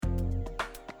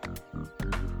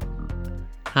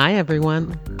Hi,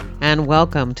 everyone, and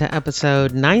welcome to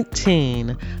episode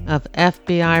 19 of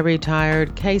FBI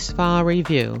Retired Case File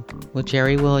Review with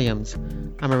Jerry Williams.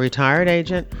 I'm a retired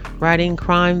agent writing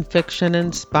crime fiction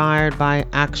inspired by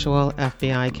actual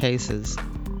FBI cases.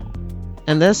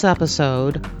 In this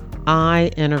episode, I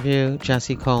interview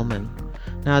Jesse Coleman.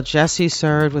 Now, Jesse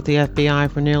served with the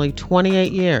FBI for nearly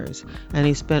 28 years, and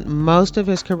he spent most of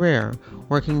his career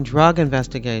working drug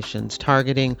investigations,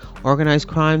 targeting organized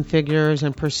crime figures,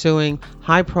 and pursuing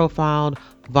high-profile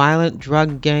violent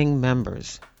drug gang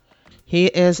members. He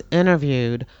is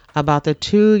interviewed about the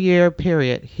 2-year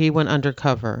period he went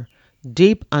undercover,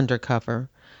 deep undercover,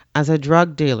 as a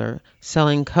drug dealer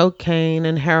selling cocaine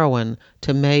and heroin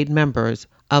to made members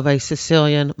of a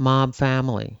Sicilian mob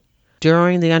family.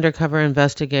 During the undercover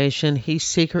investigation, he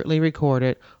secretly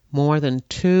recorded more than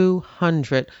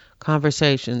 200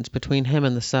 conversations between him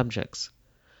and the subjects.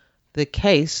 The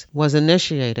case was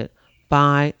initiated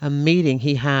by a meeting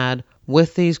he had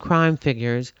with these crime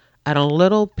figures at a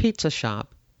little pizza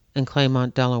shop in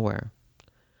Claymont, Delaware.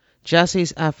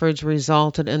 Jesse's efforts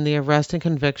resulted in the arrest and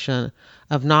conviction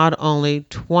of not only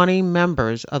 20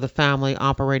 members of the family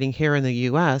operating here in the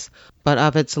U.S., but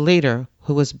of its leader,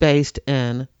 who was based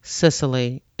in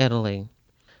Sicily, Italy.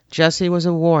 Jesse was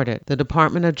awarded the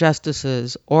Department of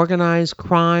Justice's Organized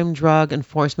Crime Drug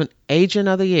Enforcement Agent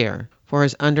of the Year for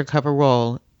his undercover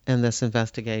role in this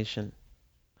investigation.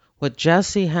 What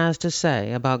Jesse has to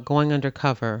say about going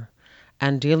undercover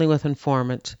and dealing with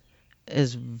informants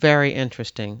is very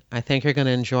interesting. I think you're going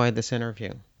to enjoy this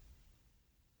interview.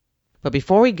 But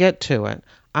before we get to it,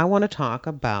 I want to talk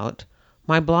about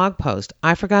my blog post.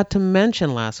 I forgot to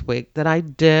mention last week that I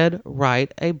did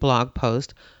write a blog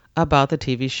post about the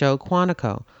TV show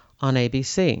Quantico on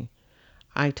ABC.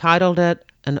 I titled it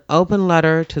An Open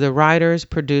Letter to the Writers,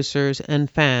 Producers,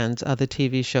 and Fans of the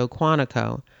TV show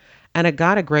Quantico, and it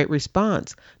got a great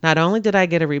response. Not only did I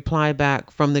get a reply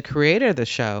back from the creator of the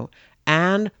show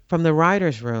and from the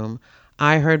writer's room,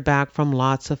 I heard back from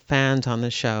lots of fans on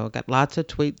the show, got lots of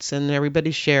tweets, and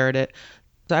everybody shared it.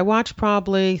 I watched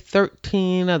probably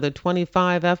 13 of the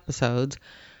 25 episodes,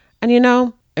 and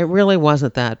it really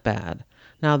wasn't that bad.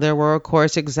 Now, there were, of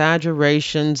course,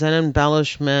 exaggerations and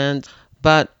embellishments,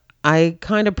 but I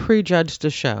kind of prejudged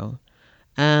the show.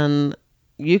 And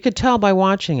you could tell by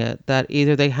watching it that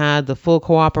either they had the full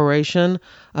cooperation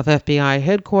of FBI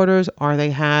headquarters or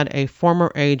they had a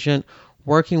former agent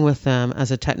working with them as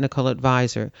a technical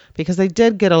advisor, because they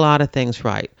did get a lot of things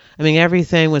right. I mean,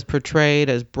 everything was portrayed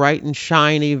as bright and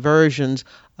shiny versions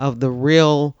of the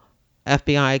real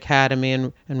FBI Academy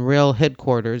and real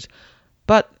headquarters.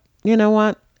 But you know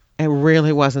what? It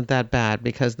really wasn't that bad,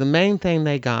 because the main thing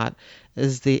they got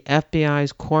is the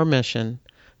FBI's core mission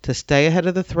to stay ahead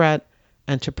of the threat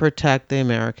and to protect the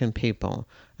American people.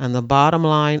 And the bottom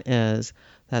line is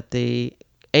that the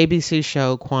ABC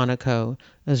show Quantico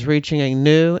is reaching a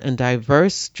new and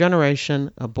diverse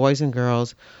generation of boys and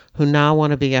girls who now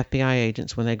want to be FBI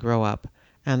agents when they grow up.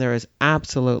 And there is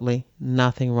absolutely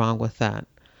nothing wrong with that.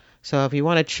 So if you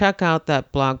want to check out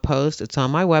that blog post, it's on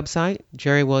my website,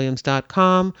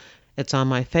 jerrywilliams.com. It's on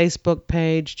my Facebook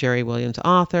page, Jerry Williams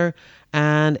Author,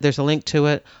 and there's a link to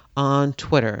it on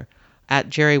Twitter, at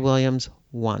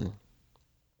JerryWilliams1.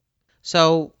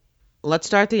 So let's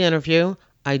start the interview.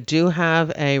 I do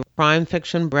have a crime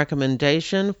fiction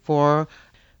recommendation for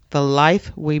The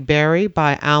Life We Bury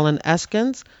by Alan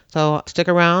Eskins. So stick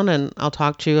around and I'll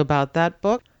talk to you about that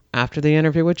book after the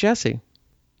interview with Jesse.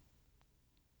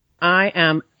 I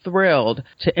am thrilled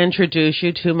to introduce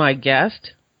you to my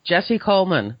guest, Jesse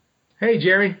Coleman. Hey,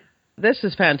 Jerry. This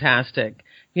is fantastic.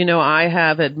 I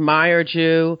have admired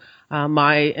you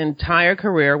my entire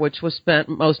career, which was spent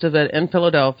most of it in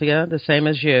Philadelphia, the same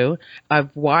as you. I've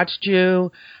watched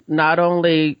you not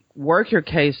only work your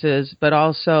cases, but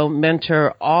also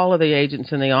mentor all of the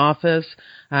agents in the office.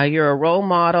 You're a role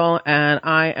model, and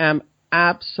I am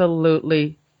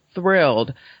absolutely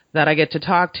thrilled that I get to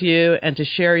talk to you and to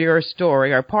share your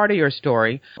story, or part of your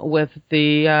story, with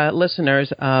the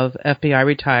listeners of FBI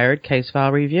Retired Case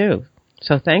File Review.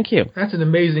 So thank you. That's an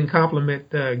amazing compliment.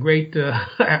 Great.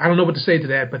 I don't know what to say to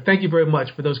that, but thank you very much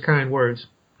for those kind words.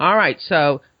 All right.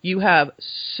 So you have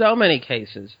so many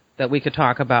cases that we could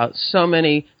talk about, so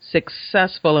many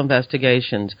successful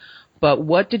investigations. But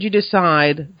what did you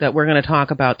decide that we're going to talk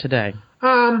about today?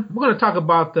 We're going to talk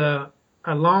about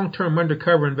a long-term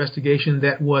undercover investigation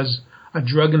that was a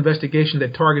drug investigation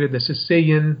that targeted a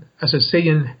Sicilian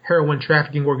heroin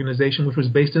trafficking organization, which was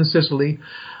based in Sicily,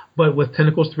 but with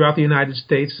tentacles throughout the United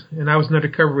States. And I was an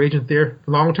undercover agent there,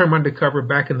 long-term undercover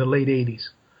back in the late 80s.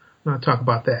 I'm going to talk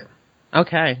about that.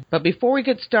 Okay. But before we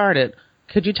get started,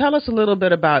 Could you tell us a little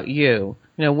bit about you?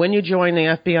 You know, when you joined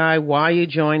the FBI, why you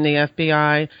joined the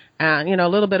FBI, and, a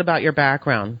little bit about your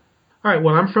background. All right,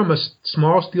 well, I'm from a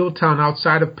small steel town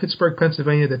outside of Pittsburgh,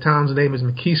 Pennsylvania. The town's name is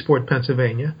McKeesport,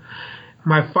 Pennsylvania.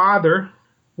 My father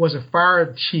was a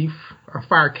fire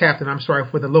captain,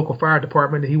 for the local fire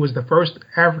department. He was the first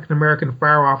African-American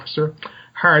fire officer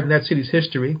hired in that city's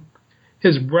history.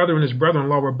 His brother and his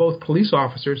brother-in-law were both police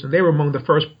officers, and they were among the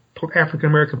first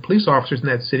African-American police officers in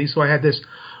that city, so I had this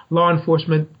law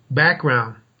enforcement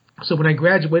background. So when I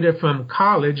graduated from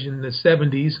college in the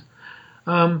 70s,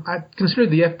 I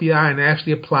considered the FBI and I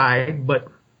actually applied, but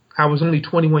I was only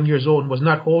 21 years old and was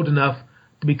not old enough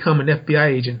to become an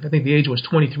FBI agent. I think the age was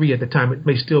 23 at the time. It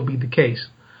may still be the case.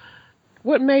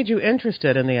 What made you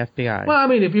interested in the FBI? Well, I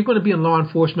mean, if you're going to be in law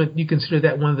enforcement, you consider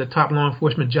that one of the top law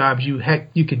enforcement jobs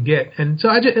you could get. And so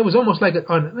it was almost like,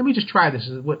 let me just try this,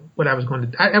 is what I was going to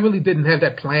do. I really didn't have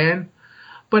that plan,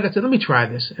 but I said, let me try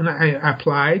this. And I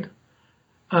applied.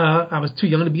 I was too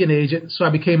young to be an agent, so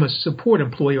I became a support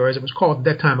employee, or as it was called at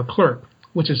that time, a clerk,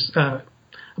 which is a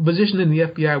position in the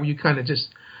FBI where you kind of just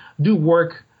do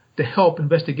work to help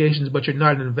investigations, but you're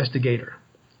not an investigator.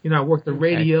 I worked the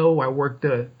radio, I worked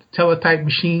the teletype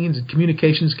machines and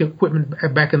communications equipment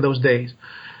back in those days.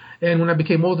 And when I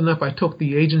became old enough, I took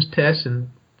the agent's test and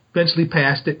eventually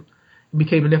passed it and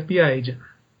became an FBI agent.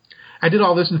 I did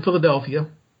all this in Philadelphia,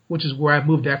 which is where I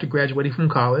moved after graduating from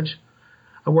college.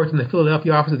 I worked in the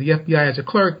Philadelphia office of the FBI as a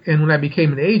clerk, and when I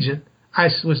became an agent, I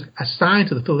was assigned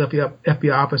to the Philadelphia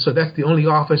FBI office, so that's the only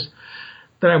office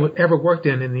that I would ever worked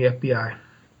in the FBI.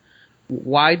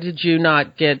 Why did you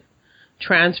not get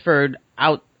transferred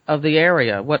out of the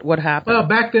area? What happened? Well,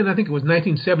 back then, I think it was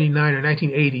 1979 or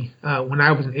 1980, when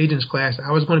I was in agents class,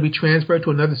 I was going to be transferred to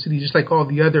another city just like all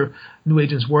the other new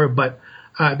agents were, but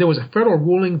there was a federal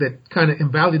ruling that kind of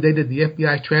invalidated the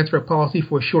FBI transfer policy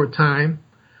for a short time.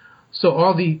 So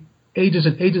all the agents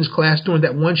and agents class during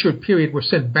that one short period were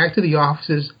sent back to the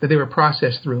offices that they were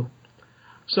processed through.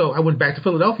 So I went back to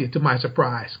Philadelphia to my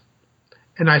surprise.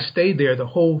 And I stayed there the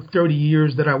whole 30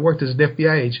 years that I worked as an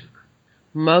FBI agent.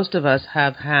 Most of us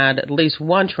have had at least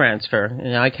one transfer.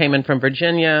 I came in from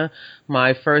Virginia.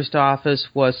 My first office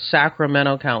was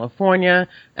Sacramento, California,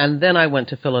 and then I went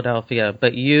to Philadelphia.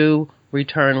 But you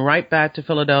returned right back to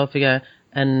Philadelphia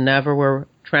and never were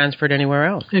transferred anywhere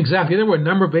else. Exactly. There were a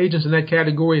number of agents in that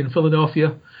category in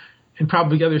Philadelphia and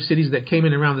probably other cities that came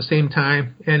in around the same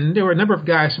time. And there were a number of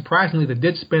guys, surprisingly, that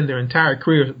did spend their entire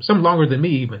career, some longer than me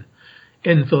even,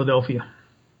 in Philadelphia.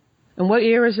 And what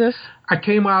year is this? I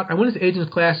went into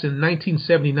agents class in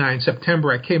 1979,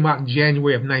 September. I came out in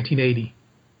January of 1980.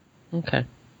 Okay.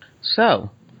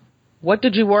 So, what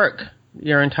did you work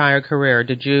your entire career?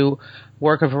 Did you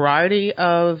work a variety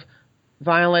of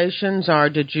violations, or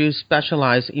did you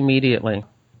specialize immediately?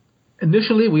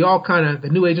 Initially, the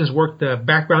new agents worked the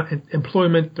background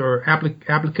employment or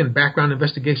applicant background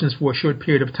investigations for a short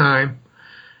period of time.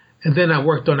 And then I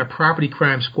worked on a property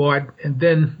crime squad. And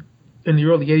then in the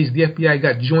early 80s, the FBI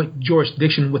got joint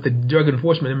jurisdiction with the Drug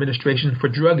Enforcement Administration for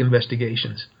drug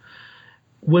investigations.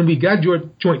 When we got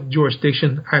joint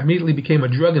jurisdiction, I immediately became a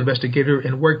drug investigator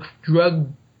and worked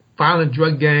violent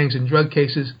drug gangs and drug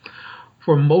cases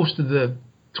for most of the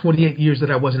 28 years that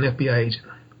I was an FBI agent.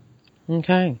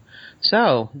 Okay.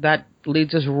 So that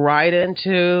leads us right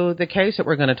into the case that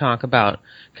we're going to talk about.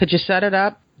 Could you set it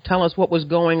up? Tell us what was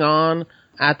going on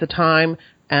at the time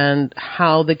and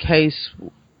how the case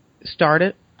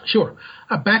started? Sure.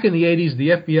 Back in the 80s, the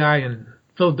FBI in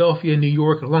Philadelphia, New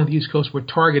York, along the East Coast were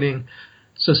targeting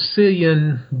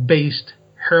Sicilian-based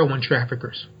heroin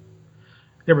traffickers.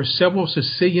 There were several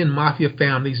Sicilian mafia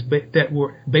families that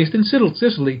were based in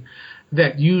Sicily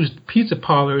that used pizza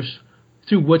parlors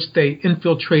through which they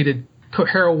infiltrated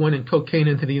heroin and cocaine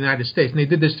into the United States. And they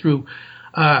did this through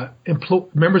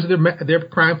members of their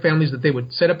crime families that they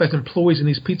would set up as employees in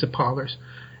these pizza parlors.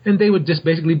 And they would just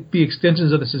basically be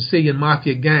extensions of the Sicilian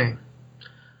mafia gang.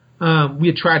 We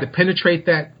had tried to penetrate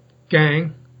that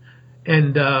gang.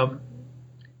 And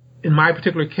in my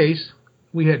particular case,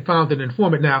 we had found an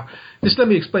informant. Now, just let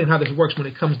me explain how this works when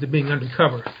it comes to being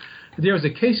undercover. There is a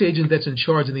case agent that's in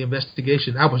charge of the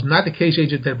investigation. I was not the case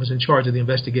agent that was in charge of the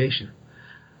investigation.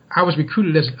 I was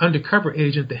recruited as an undercover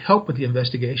agent to help with the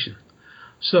investigation.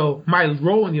 So my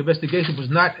role in the investigation was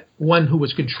not one who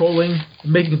was controlling,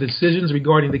 making decisions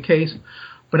regarding the case,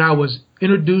 but I was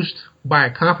introduced by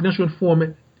a confidential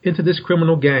informant into this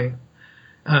criminal gang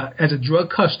as a drug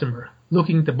customer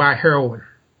looking to buy heroin.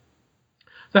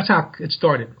 That's how it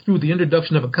started, through the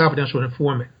introduction of a confidential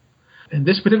informant. In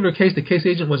this particular case, the case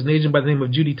agent was an agent by the name of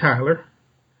Judy Tyler.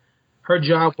 Her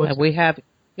job was...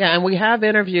 Yeah, and we have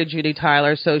interviewed Judy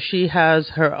Tyler, so she has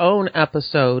her own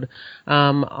episode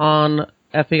on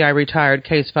FBI Retired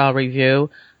Case File Review.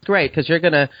 Great, because you're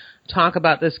going to talk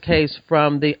about this case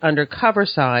from the undercover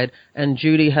side, and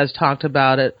Judy has talked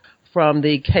about it from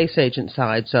the case agent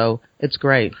side, so it's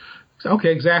great.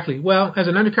 Okay, exactly. Well, as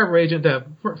an undercover agent,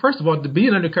 first of all, to be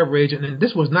an undercover agent, and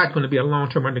this was not going to be a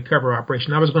long-term undercover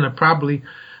operation. I was going to probably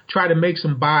try to make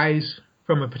some buys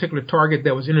from a particular target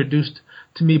that was introduced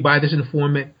to me by this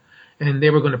informant, and they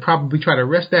were going to probably try to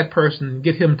arrest that person,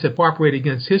 get him to cooperate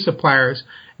against his suppliers,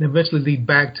 and eventually lead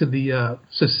back to the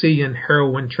Sicilian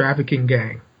heroin trafficking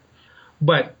gang.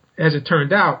 But as it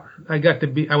turned out,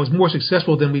 I was more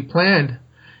successful than we planned,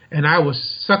 and I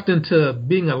was sucked into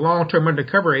being a long-term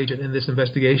undercover agent in this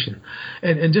investigation.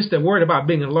 And just the word about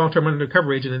being a long-term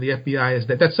undercover agent in the FBI is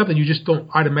that that's something you just don't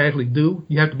automatically do.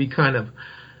 You have to be kind of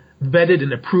vetted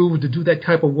and approved to do that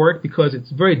type of work because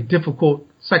it's very difficult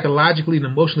psychologically and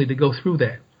emotionally to go through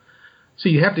that. So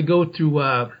you have to go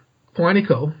through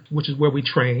Quantico, which is where we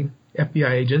train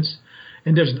FBI agents,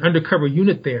 and there's an undercover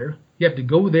unit there. You have to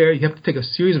go there. You have to take a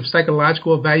series of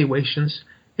psychological evaluations.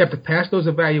 You have to pass those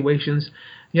evaluations.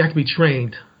 You have to be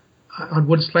trained on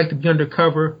what it's like to be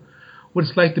undercover, what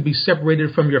it's like to be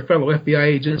separated from your fellow FBI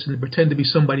agents and to pretend to be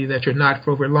somebody that you're not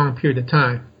for over a long period of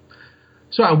time.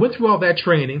 So I went through all that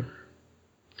training.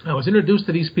 I was introduced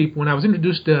to these people, and I was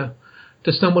introduced to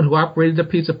someone who operated a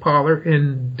pizza parlor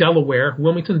in Delaware,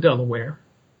 Wilmington, Delaware.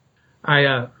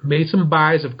 I made some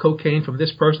buys of cocaine from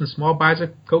this person, small buys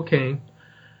of cocaine.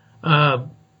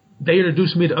 They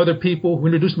introduced me to other people who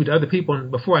introduced me to other people,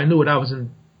 and before I knew it, I was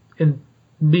in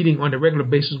meeting on a regular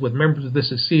basis with members of the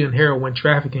Sicilian heroin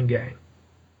trafficking gang.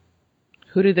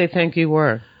 Who did they think you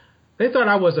were? They thought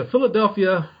I was a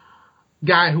Philadelphia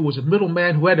guy who was a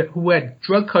middleman who had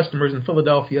drug customers in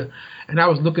Philadelphia, and I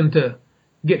was looking to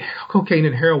get cocaine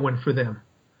and heroin for them.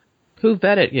 Who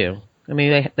vetted you? I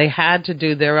mean, they had to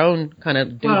do their own kind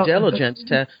of due diligence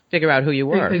to figure out who you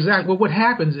were. Exactly. Well, what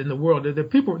happens in the world,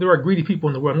 there are greedy people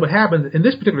in the world. And what happened in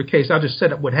this particular case, I'll just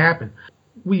set up what happened.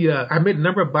 I made a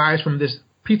number of buys from this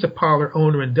pizza parlor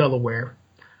owner in Delaware.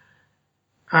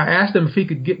 I asked him if he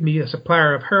could get me a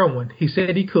supplier of heroin. He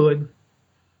said he could.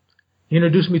 He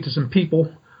introduced me to some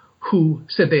people who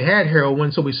said they had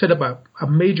heroin, so we set up a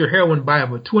major heroin buy of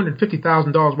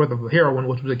 $250,000 worth of heroin,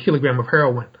 which was a kilogram of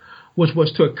heroin, which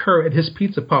was to occur at his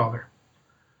pizza parlor.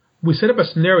 We set up a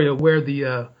scenario where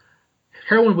the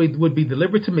heroin would be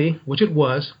delivered to me, which it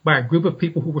was, by a group of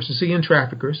people who were Sicilian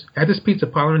traffickers at this pizza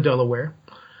parlor in Delaware.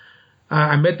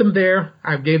 I met them there.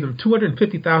 I gave them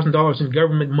 $250,000 in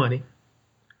government money.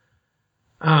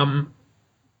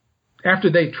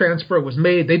 After the transfer was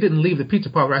made, they didn't leave the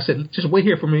pizza parlor. I said, just wait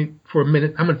here for me for a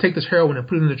minute. I'm going to take this heroin and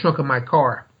put it in the trunk of my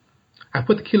car. I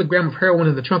put the kilogram of heroin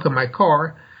in the trunk of my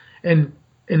car, and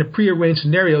in a prearranged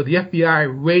scenario, the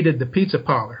FBI raided the pizza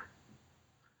parlor.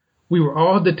 We were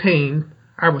all detained.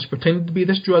 I was pretending to be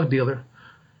this drug dealer.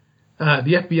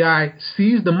 The FBI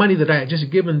seized the money that I had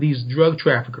just given these drug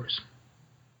traffickers.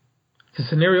 The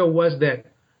scenario was that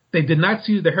they did not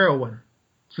seize the heroin.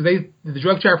 So the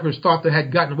drug traffickers thought they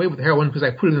had gotten away with the heroin because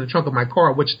I put it in the trunk of my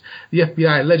car, which the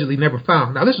FBI allegedly never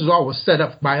found. Now, this was set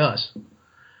up by us.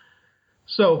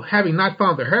 So, having not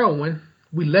found the heroin,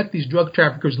 we let these drug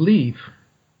traffickers leave.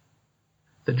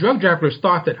 The drug traffickers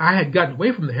thought that I had gotten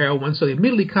away from the heroin, so they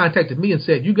immediately contacted me and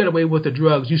said, you got away with the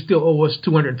drugs, you still owe us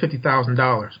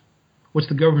 $250,000, which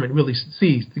the government really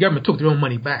seized. The government took their own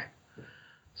money back.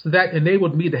 So that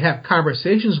enabled me to have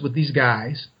conversations with these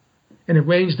guys and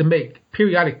arrange to make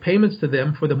periodic payments to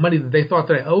them for the money that they thought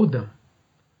that I owed them.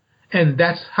 And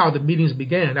that's how the meetings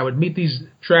began. I would meet these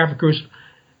traffickers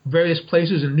various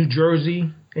places in New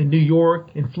Jersey, in New York,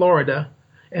 in Florida,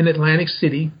 and Atlantic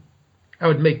City. I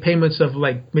would make payments of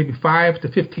like maybe $5,000 to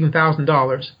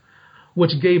 $15,000,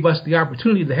 which gave us the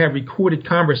opportunity to have recorded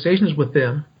conversations with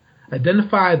them,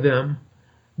 identify them,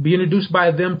 be introduced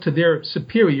by them to their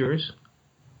superiors,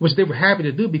 which they were happy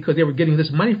to do because they were getting this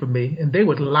money from me, and they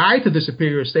would lie to the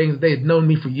superiors saying that they had known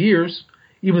me for years,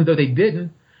 even though they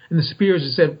didn't. And the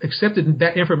superiors accepted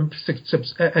that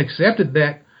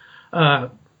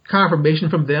confirmation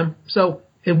from them. So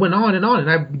it went on,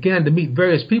 and I began to meet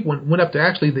various people and went up to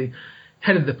actually the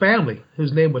head of the family,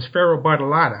 whose name was Ferro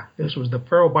Bartolotta. This was the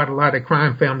Ferro Bartolotta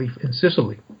crime family in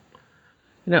Sicily.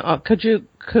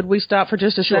 Could we stop for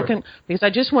just a Sure. second? Because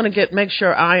I just want to make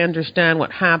sure I understand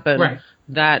what happened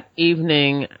that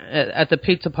evening at the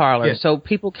pizza parlor. Yes. So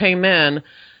people came in.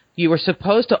 You were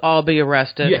supposed to all be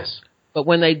arrested. Yes. But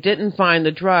when they didn't find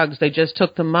the drugs, they just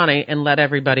took the money and let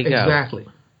everybody go. Exactly.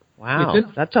 Wow,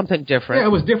 that's something different. Yeah,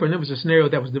 it was different. It was a scenario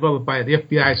that was developed by the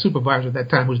FBI supervisor at that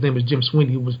time, whose name was Jim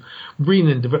Sweeney, who was breeding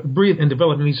and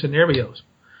developing these scenarios.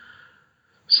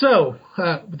 So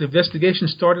the investigation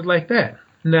started like that.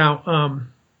 Now,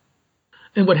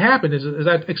 and what happened is, as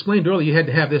I explained earlier, you had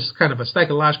to have this kind of a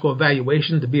psychological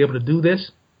evaluation to be able to do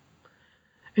this.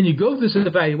 And you go through this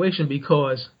evaluation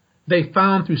because they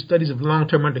found through studies of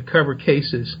long-term undercover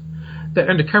cases that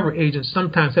undercover agents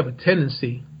sometimes have a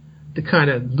tendency to kind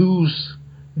of lose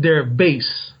their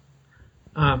base.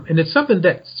 And it's something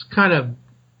that's kind of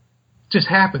just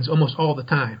happens almost all the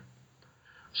time.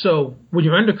 So when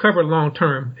you're undercover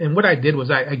long-term, and what I did was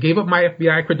I gave up my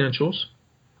FBI credentials.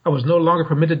 I was no longer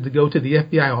permitted to go to the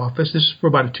FBI office. This is for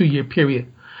about a 2-year period.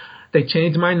 They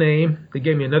changed my name. They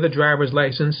gave me another driver's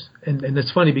license. And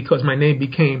it's funny because my name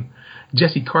became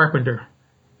Jesse Carpenter.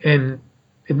 And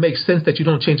it makes sense that you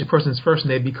don't change a person's first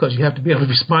name because you have to be able to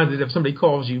respond to it if somebody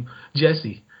calls you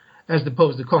Jesse, as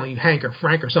opposed to calling you Hank or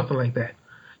Frank or something like that.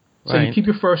 So You keep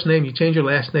your first name, you change your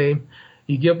last name,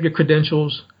 you give up your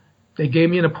credentials. They gave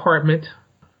me an apartment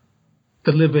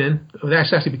to live in. That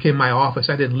actually became my office.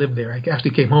 I didn't live there. I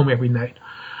actually came home every night.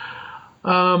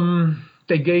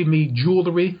 They gave me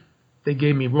jewelry. They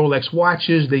gave me Rolex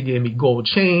watches. They gave me gold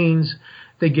chains.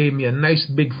 They gave me a nice,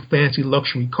 big, fancy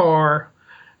luxury car,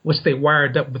 which they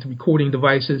wired up with recording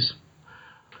devices.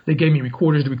 They gave me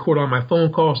recorders to record all my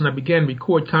phone calls, and I began to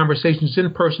record conversations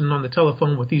in person on the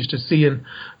telephone with these Sicilian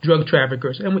drug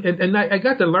traffickers. And I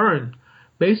got to learn,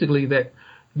 basically, that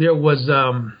there was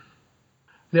a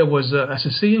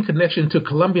Sicilian connection to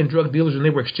Colombian drug dealers, and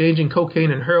they were exchanging cocaine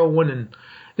and heroin. And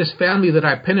this family that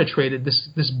I penetrated,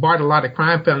 this Bartolotta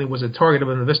crime family, was a target of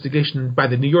an investigation by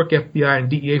the New York FBI and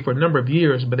DEA for a number of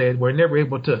years, but they were never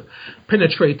able to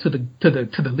penetrate to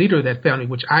the leader of that family,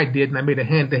 which I did, and I made a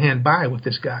hand-to-hand buy with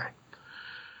this guy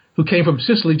who came from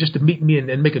Sicily just to meet me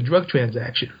and make a drug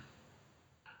transaction.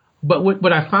 But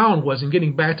what I found was, in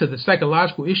getting back to the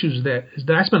psychological issues, is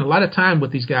that I spent a lot of time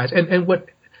with these guys, and what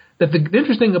that the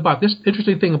interesting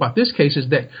thing about this case is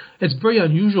that it's very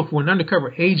unusual for an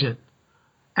undercover agent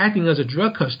acting as a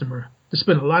drug customer to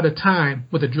spend a lot of time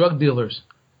with the drug dealers.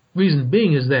 Reason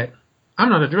being is that I'm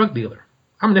not a drug dealer.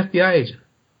 I'm an FBI agent.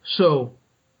 So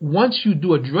once you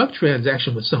do a drug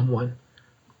transaction with someone,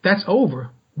 that's over.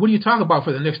 What do you talk about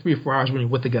for the next 3 or 4 hours when you're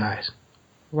with the guys?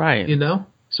 Right. You know?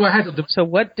 So I had to. So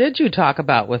what did you talk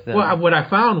about with them? Well, what I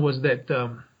found was that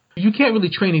you can't really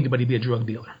train anybody to be a drug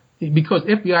dealer, because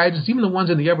FBI agents, even the ones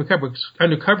in the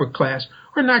undercover class,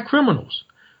 are not criminals.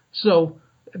 So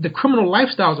the criminal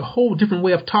lifestyle is a whole different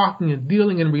way of talking and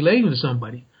dealing and relating to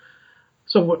somebody.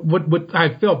 So what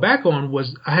I fell back on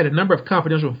was I had a number of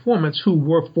confidential informants who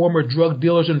were former drug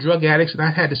dealers and drug addicts, and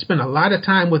I had to spend a lot of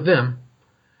time with them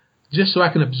just so I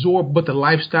can absorb what the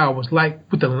lifestyle was like,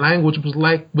 what the language was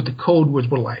like, what the code words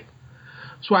were like.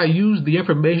 So I used the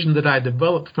information that I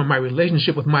developed from my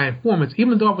relationship with my informants,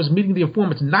 even though I was meeting the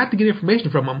informants not to get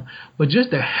information from them, but just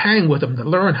to hang with them, to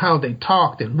learn how they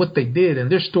talked and what they did,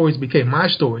 and their stories became my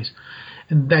stories.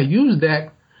 And I used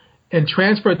that and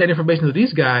transferred that information to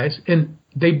these guys, and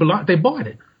they bought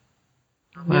it.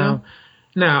 Wow. You know?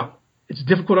 Now, it's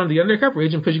difficult on the undercover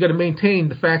agent because you got to maintain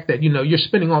the fact that, you're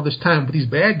spending all this time with these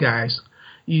bad guys.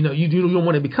 You don't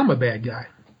want to become a bad guy.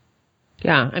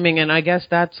 Yeah, I mean, and I guess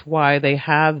that's why they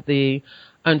have the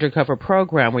undercover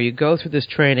program where you go through this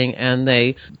training and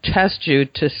they test you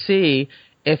to see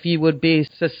if you would be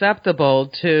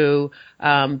susceptible to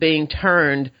being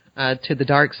turned to the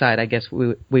dark side, I guess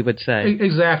we would say.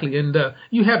 Exactly, and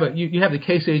you have the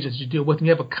case agents you deal with, and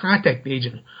you have a contact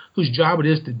agent whose job it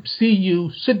is to see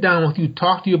you, sit down with you,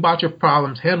 talk to you about your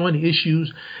problems, handle any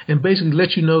issues, and basically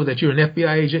let you know that you're an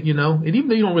FBI agent, And even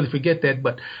though you don't really forget that,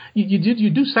 but you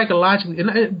do psychologically.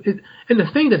 And the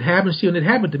thing that happens to you, and it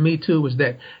happened to me too, is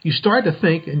that you start to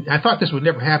think, and I thought this would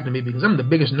never happen to me because I'm the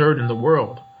biggest nerd in the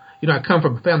world. I come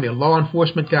from a family of law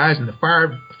enforcement guys and the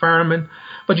firemen.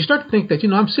 But you start to think that,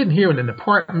 I'm sitting here in an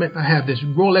apartment. I have this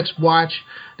Rolex watch.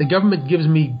 The government gives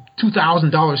me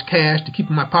 $2,000 cash to keep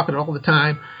in my pocket all the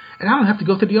time. And I don't have to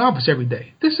go to the office every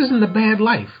day. This isn't a bad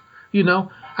life.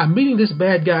 I'm meeting these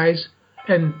bad guys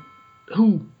and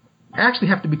who actually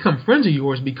have to become friends of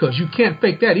yours because you can't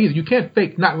fake that either. You can't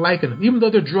fake not liking them. Even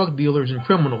though they're drug dealers and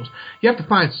criminals, you have to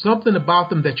find something about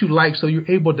them that you like so you're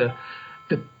able to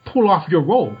pull off your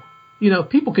role.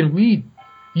 People can read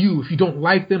you if you don't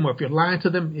like them or if you're lying to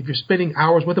them, if you're spending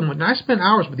hours with them. When I spend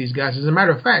hours with these guys, as a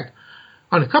matter of fact,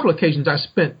 on a couple of occasions I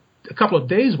spent a couple of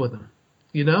days with them.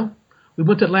 We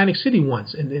went to Atlantic City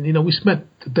once, and we spent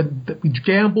we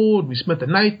gambled, we spent the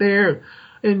night there,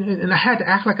 and I had to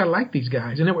act like I liked these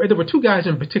guys. And there were 2 guys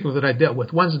in particular that I dealt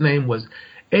with. One's name was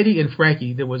Eddie and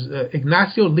Frankie. There was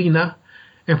Ignacio Lina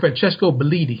and Francesco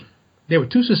Bellidi. They were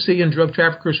two Sicilian drug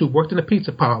traffickers who worked in a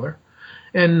pizza parlor,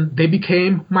 and they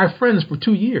became my friends for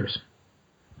 2 years.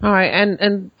 All right,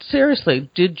 and seriously,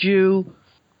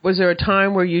 was there a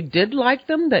time where you did like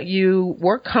them, that you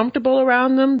were comfortable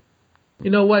around them?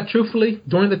 You know what? Truthfully,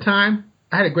 during the time,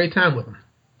 I had a great time with them.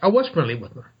 I was friendly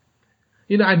with them.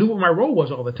 You know, I knew what my role was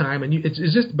all the time, and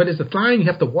it's a line you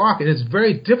have to walk, and it's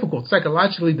very difficult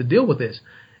psychologically to deal with this.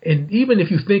 And even if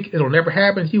you think it'll never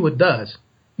happen to you, it does.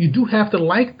 You do have to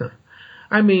like them.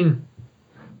 I mean,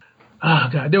 oh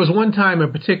God, there was one time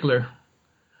in particular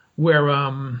where we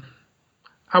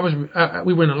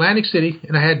were in Atlantic City,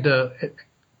 and I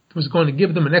was going to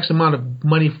give them an X amount of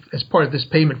money as part of this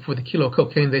payment for the kilo of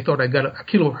cocaine. They thought I got a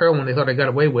kilo of heroin. They thought I got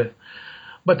away with,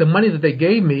 but the money that they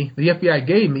gave me, the FBI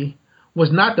gave me, was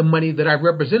not the money that I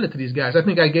represented to these guys. I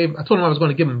told them I was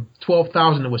going to give them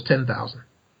 $12,000. It was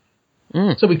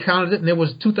 $10,000. So we counted it, and there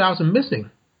was $2,000 missing.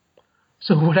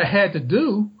 So what I had to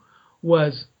do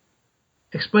was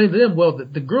explain to them, well,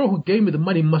 the girl who gave me the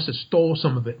money must have stole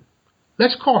some of it.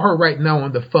 Let's call her right now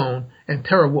on the phone and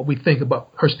tell her what we think about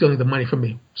her stealing the money from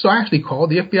me. So I actually called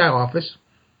the FBI office,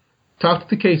 talked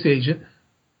to the case agent,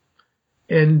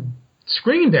 and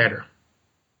screamed at her.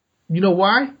 You know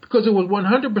why? Because it was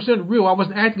 100% real. I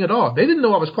wasn't acting at all. They didn't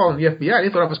know I was calling the FBI.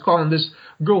 They thought I was calling this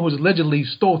girl who allegedly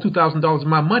stole $2,000 of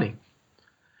my money.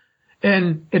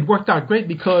 And it worked out great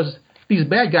because these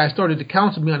bad guys started to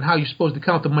counsel me on how you're supposed to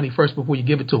count the money first before you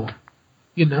give it to them.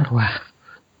 You know? Wow.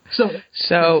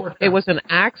 So it was an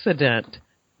accident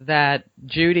that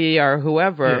Judy or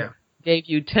whoever gave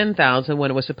you $10,000 when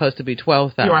it was supposed to be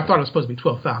 $12,000. Yeah, I thought it was supposed to be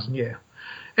 $12,000. Yeah,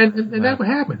 and that's what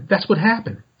happened. That's what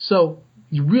happened. So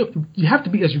you have to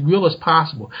be as real as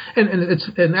possible.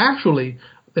 And actually,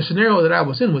 the scenario that I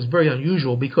was in was very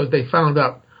unusual because they found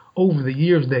out over the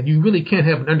years that you really can't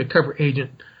have an undercover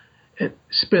agent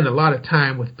spend a lot of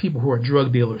time with people who are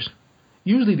drug dealers.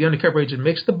 Usually, the undercover agent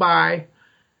makes the buy,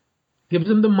 gives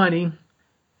them the money,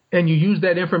 and you use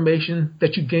that information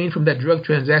that you gain from that drug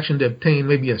transaction to obtain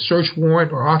maybe a search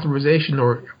warrant or authorization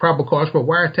or probable cause for a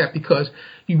wiretap, because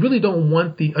you really don't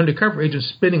want the undercover agent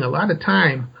spending a lot of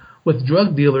time with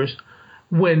drug dealers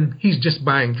when he's just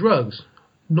buying drugs.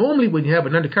 Normally, when you have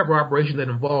an undercover operation that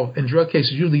involves, in drug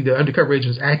cases, usually the undercover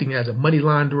agent is acting as a money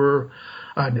launderer,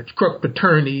 a crook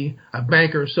attorney, a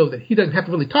banker, so that he doesn't have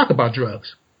to really talk about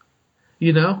drugs.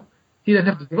 You know? He doesn't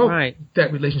have to develop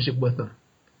that relationship with them.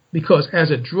 Because as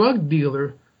a drug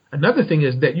dealer, another thing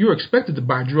is that you're expected to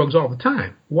buy drugs all the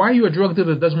time. Why are you a drug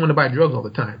dealer that doesn't want to buy drugs all the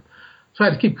time? So I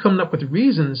had to keep coming up with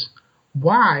reasons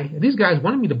why. These guys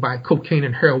wanted me to buy cocaine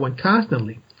and heroin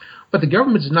constantly. But the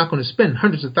government is not going to spend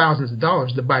hundreds of thousands of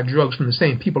dollars to buy drugs from the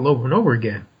same people over and over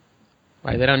again.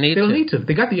 Right, they don't need to. They don't need to.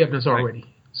 They got the evidence already.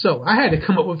 Right. So I had to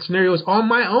come up with scenarios on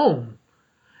my own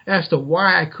as to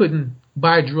why I couldn't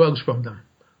buy drugs from them.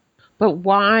 But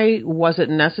why was it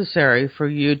necessary for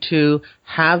you to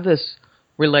have this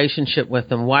relationship with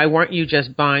them? Why weren't you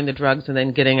just buying the drugs and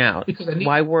then getting out?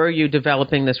 Why were you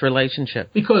developing this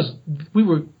relationship? Because we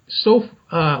were so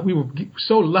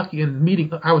lucky in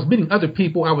meeting. I was meeting other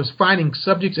people. I was finding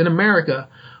subjects in America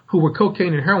who were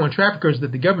cocaine and heroin traffickers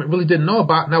that the government really didn't know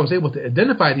about, and I was able to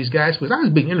identify these guys because I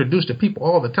was being introduced to people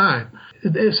all the time.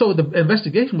 So the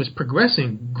investigation was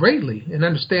progressing greatly, and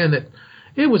understand that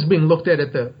it was being looked at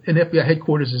in FBI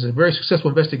headquarters as a very successful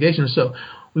investigation, so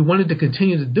we wanted to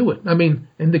continue to do it. I mean,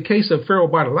 in the case of Ferro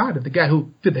Bartolotta, the guy who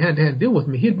did the hand-to-hand deal with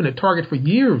me, he had been a target for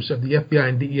years of the FBI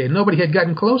and DEA. Nobody had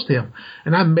gotten close to him,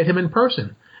 and I met him in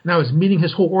person, and I was meeting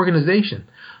his whole organization.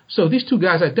 So these two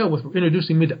guys I dealt with were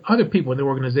introducing me to other people in the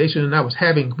organization, and I was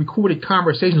having recorded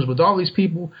conversations with all these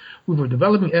people. We were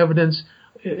developing evidence,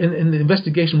 and the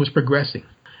investigation was progressing.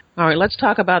 All right, let's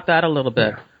talk about that a little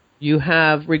bit. Yeah. You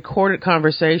have recorded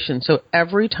conversations. So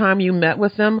every time you met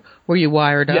with them, were you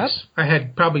wired up? Yes. I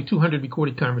had probably 200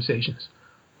 recorded conversations.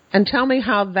 And tell me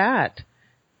how that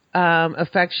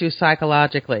affects you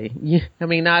psychologically. I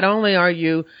mean, not only are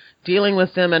you dealing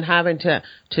with them and having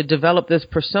to develop this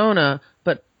persona,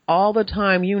 but all the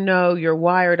time you know you're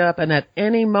wired up, and at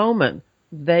any moment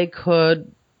they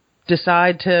could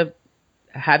decide to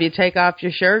have you take off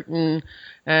your shirt and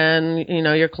you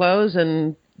know, your clothes,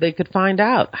 and they could find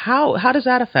out. How does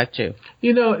that affect you?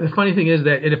 You know, the funny thing is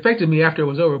that it affected me after it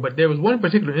was over, but there was one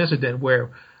particular incident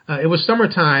where it was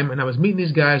summertime, and I was meeting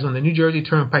these guys on the New Jersey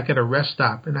Turnpike at a rest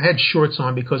stop, and I had shorts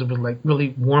on because it was like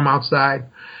really warm outside.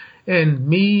 And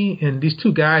me and these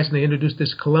two guys, and they introduced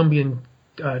this Colombian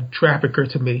trafficker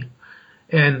to me,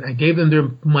 and I gave them their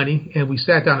money, and we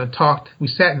sat down and talked. We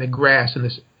sat in the grass in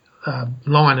this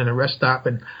lawn in a rest stop,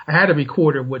 and I had a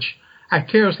recorder, which I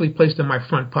carelessly placed in my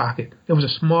front pocket. It was a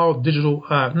small digital,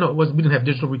 we didn't have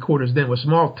digital recorders then. It was a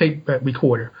small tape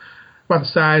recorder, about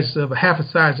half the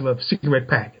size of a cigarette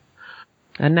packet.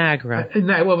 A Nagra.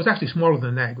 Well, it was actually smaller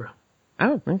than a Nagra.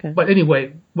 Oh, okay. But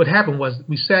anyway, what happened was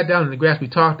we sat down in the grass, we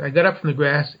talked, I got up from the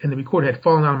grass, and the recorder had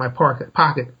fallen out of my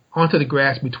pocket onto the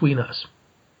grass between us.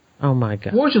 Oh, my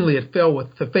God. Fortunately, it fell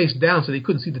with the face down so they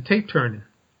couldn't see the tape turning.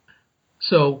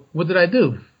 So what did I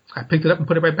do? I picked it up and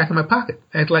put it right back in my pocket.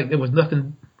 Acted like there was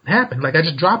nothing happened, like I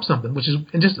just dropped something,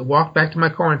 and just walked back to my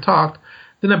car and talked.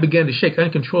 Then I began to shake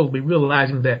uncontrollably,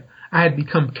 realizing that I had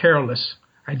become careless.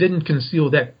 I didn't conceal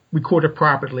that recorder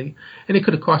properly, and it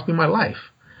could have cost me my life.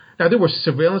 Now, there were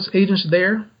surveillance agents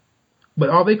there, but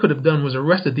all they could have done was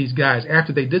arrested these guys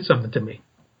after they did something to me,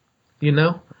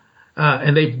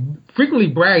 and they frequently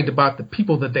bragged about the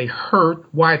people that they hurt,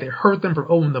 why they hurt them for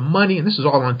owing them money, and this is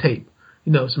all on tape.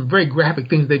 Some very graphic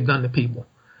things they've done to people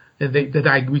that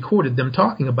I recorded them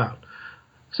talking about.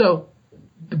 So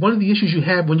one of the issues you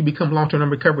have when you become long-term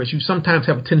undercover is you sometimes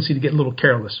have a tendency to get a little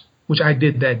careless, which I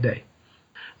did that day.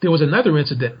 There was another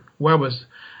incident where I was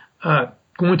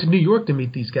going to New York to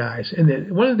meet these guys.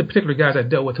 And one of the particular guys I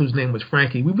dealt with, whose name was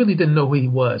Frankie, we really didn't know who he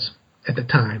was at the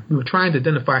time. We were trying to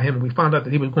identify him, and we found out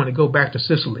that he was going to go back to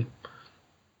Sicily.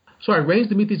 So I arranged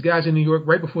to meet these guys in New York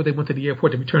right before they went to the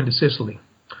airport to return to Sicily.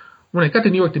 When I got to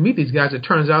New York to meet these guys, it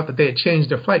turns out that they had changed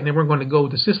their flight and they weren't going to go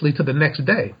to Sicily till the next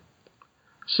day.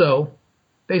 So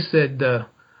they said, all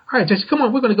right, Jesse, come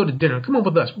on, we're going to go to dinner. Come on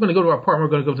with us. We're going to go to our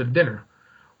apartment. We're going to go to the dinner.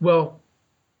 Well,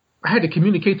 I had to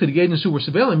communicate to the agents who were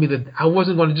surveilling me that I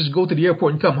wasn't going to just go to the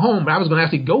airport and come home, but I was going to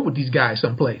actually go with these guys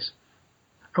someplace.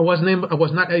 I was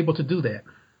not able to do that.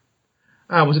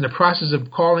 I was in the process of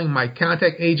calling my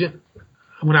contact agent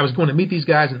when I was going to meet these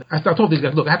guys, and I told these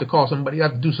guys, look, I have to call somebody. I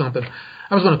have to do something.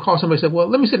 I was going to call somebody. I said, well,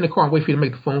 let me sit in the car and wait for you to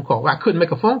make the phone call. Well, I couldn't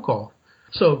make a phone call.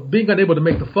 So being unable to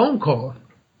make the phone call,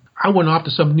 I went off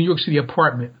to some New York City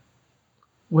apartment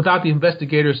without the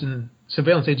investigators and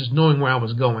surveillance agents knowing where I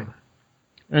was going.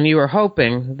 And you were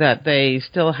hoping that they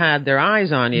still had their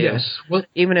eyes on you. Yes. Well,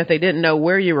 even if they didn't know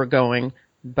where you were going,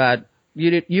 but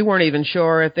you weren't even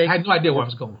sure if they... I had no idea where I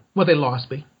was going. Well, they lost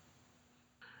me.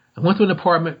 I went to an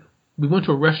apartment. We went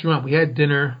to a restaurant. We had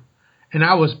dinner. And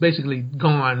I was basically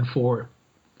gone for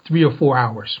 3 or 4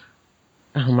 hours.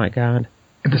 Oh, my God.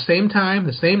 At the same time,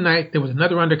 the same night, there was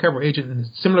another undercover agent in a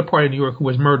similar part of New York who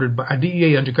was murdered by a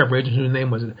DEA undercover agent whose name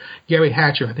was Gary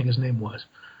Hatcher, I think his name was,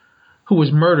 who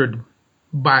was murdered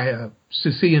by a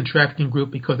Sicilian trafficking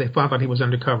group because they found out he was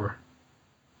undercover.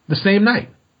 The same night.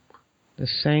 The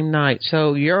same night.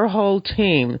 So your whole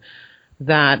team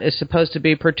that is supposed to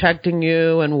be protecting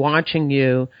you and watching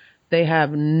you, they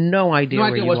have no idea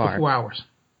where you are. No idea what it was for 4 hours.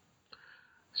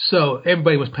 So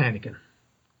everybody was panicking.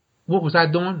 What was I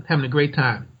doing? Having a great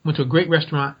time. Went to a great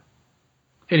restaurant,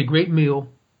 ate a great meal,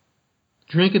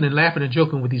 drinking and laughing and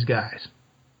joking with these guys.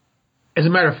 As a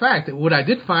matter of fact, what I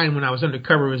did find when I was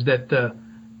undercover is that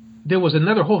there was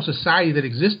another whole society that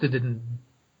existed in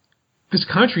this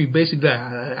country, basically,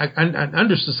 an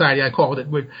under society, I called it,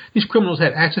 where these criminals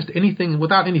had access to anything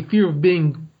without any fear of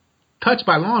being touched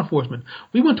by law enforcement.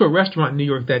 We went to a restaurant in New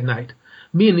York that night,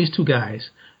 me and these two guys.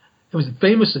 It was a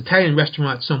famous Italian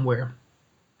restaurant somewhere.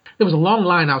 There was a long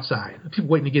line outside, people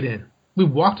waiting to get in. We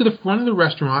walked to the front of the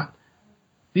restaurant.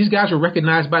 These guys were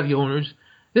recognized by the owners.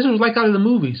 This was like out of the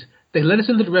movies. They let us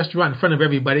into the restaurant in front of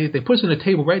everybody. They put us on a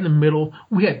table right in the middle.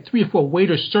 We had 3 or 4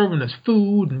 waiters serving us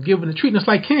food and treating us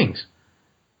like kings.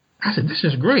 I said, this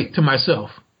is great to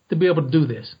myself to be able to do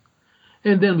this.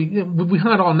 And then we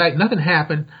hung out all night. Nothing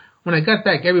happened. When I got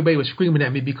back, everybody was screaming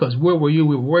at me because where were you?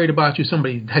 We were worried about you.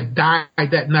 Somebody had died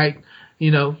that night,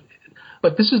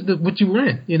 But this is what you were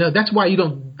in. That's why you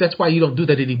don't do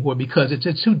that anymore, because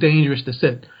it's too dangerous to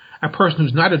sit a person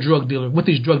who's not a drug dealer with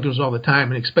these drug dealers all the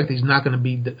time and expect he's not going to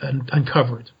be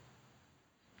uncovered.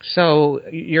 So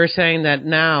you're saying that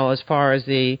now, as far as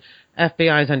the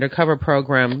FBI's undercover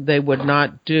program, they would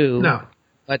not do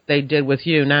what they did with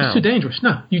you now. It's too dangerous.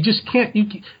 No, you just can't.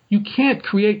 You can't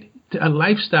create a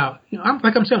lifestyle. I'm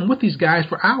saying, I'm with these guys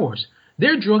for hours.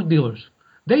 They're drug dealers.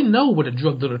 They know what a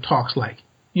drug dealer talks like.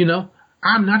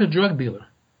 I'm not a drug dealer.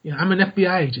 I'm an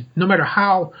FBI agent. No matter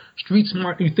how street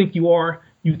smart you think you are,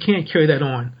 you can't carry that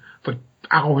on for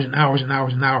hours and hours and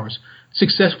hours and hours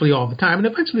successfully all the time. And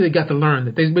eventually they got to learn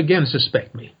that they began to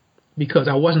suspect me because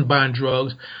I wasn't buying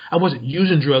drugs. I wasn't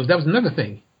using drugs. That was another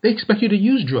thing. They expect you to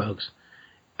use drugs.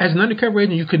 As an undercover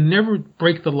agent, you could never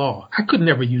break the law. I could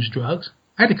never use drugs.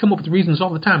 I had to come up with reasons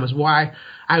all the time as why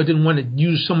I didn't want to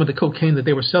use some of the cocaine that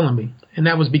they were selling me. And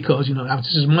that was because,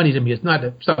 this is money to me. It's not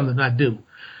something that I do.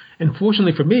 And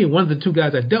fortunately for me, one of the two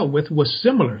guys I dealt with was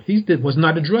similar. He was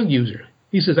not a drug user.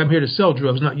 He says, I'm here to sell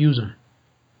drugs, not use them.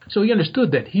 So he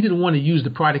understood that. He didn't want to use the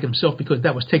product himself because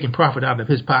that was taking profit out of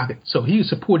his pocket. So he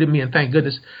supported me, and thank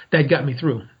goodness that got me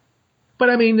through. But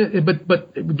I mean,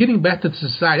 but getting back to the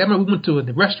society, I remember we went to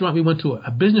the restaurant. We went to a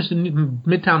business in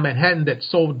Midtown Manhattan that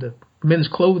sold the men's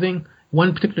clothing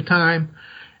one particular time.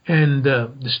 And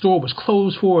the store was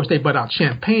closed for us. They brought out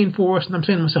champagne for us. And I'm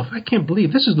saying to myself, I can't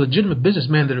believe this is legitimate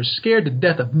businessmen that are scared to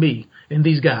death of me and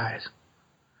these guys.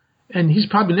 And he's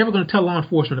probably never going to tell law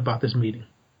enforcement about this meeting.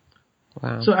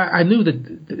 Wow. So I knew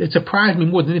that it surprised me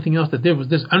more than anything else that there was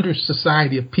this under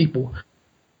society of people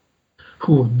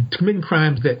who were committing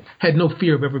crimes that had no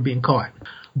fear of ever being caught.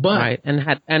 But right,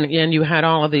 and you had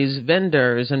all of these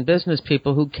vendors and business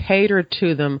people who catered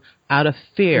to them out of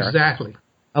fear. Exactly.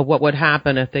 Of what would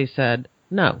happen if they said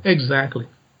no. Exactly.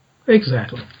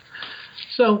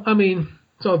 So, I mean,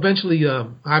 eventually,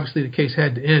 obviously the case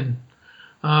had to end.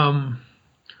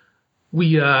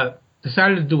 We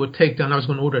decided to do a takedown. I was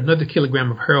going to order another kilogram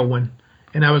of heroin,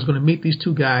 and I was going to meet these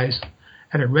two guys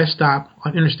at a rest stop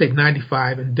on Interstate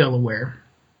 95 in Delaware.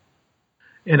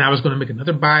 And I was going to make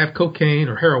another buy of cocaine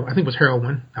or heroin. I think it was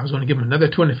heroin. I was going to give them another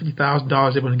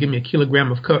 $250,000. They were going to give me a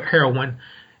kilogram of heroin,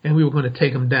 and we were going to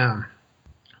take them down.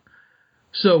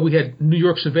 So we had New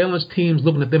York surveillance teams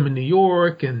looking at them in New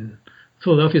York, and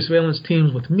Philadelphia surveillance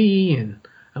teams with me. And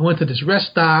I went to this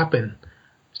rest stop and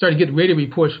started getting radio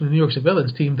reports from the New York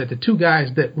surveillance team that the two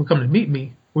guys that were coming to meet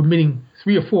me were meeting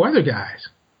 3 or 4 other guys.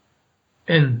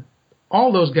 And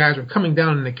all those guys were coming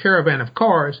down in a caravan of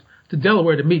cars to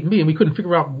Delaware to meet me, and we couldn't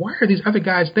figure out, why are these other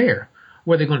guys there?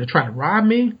 Were they going to try to rob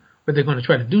me? Were they going to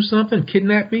try to do something,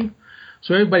 kidnap me?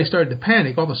 So everybody started to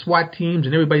panic. All the SWAT teams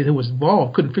and everybody who was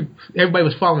involved everybody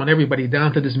was following everybody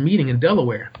down to this meeting in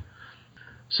Delaware.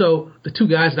 So the two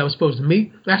guys that I was supposed to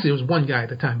meet, actually it was one guy at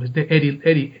the time, it was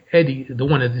Eddie, the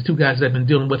one of the two guys that I've been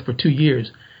dealing with for 2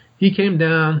 years. He came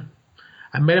down.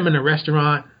 I met him in a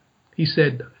restaurant. He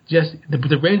said, Jesse,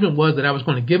 the arrangement was that I was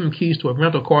going to give him keys to a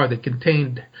rental car that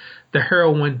contained the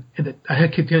heroin, and I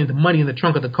had contained the money in the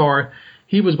trunk of the car.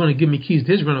 He was going to give me keys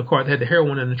to his rental car that had the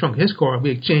heroin in the trunk of his car.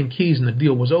 We exchanged keys, and the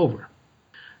deal was over.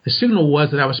 The signal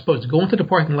was that I was supposed to go into the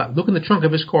parking lot, look in the trunk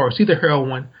of his car, see the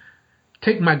heroin,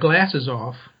 take my glasses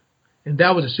off, and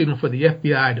that was a signal for the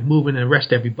FBI to move in and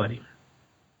arrest everybody.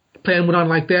 The plan went on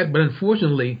like that, but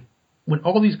unfortunately, when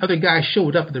all these other guys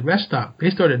showed up at the rest stop, they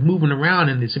started moving around,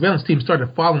 and the surveillance team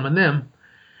started following them,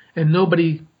 and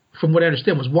nobody, from what I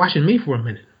understand, was watching me for a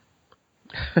minute.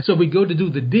 So we go to do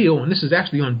the deal, and this is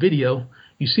actually on video.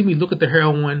 You see me look at the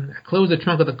heroin, I close the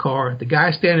trunk of the car, the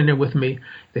guy's standing there with me,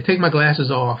 they take my glasses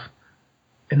off,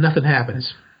 and nothing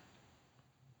happens.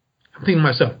 I'm thinking to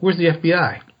myself, where's the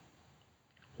FBI?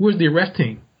 Where's the arrest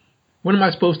team? What am I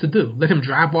supposed to do? Let him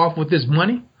drive off with this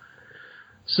money?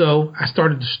 So I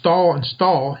started to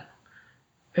stall,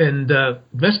 and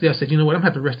eventually I said, you know what, I'm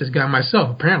going to have to arrest this guy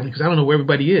myself, apparently, because I don't know where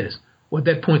everybody is. Well, at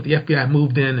that point, the FBI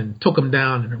moved in and took him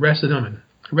down and arrested him and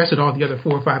arrested all the other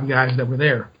 4 or 5 guys that were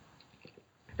there.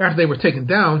 After they were taken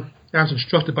down, I was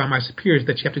instructed by my superiors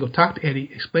that you have to go talk to Eddie,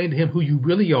 explain to him who you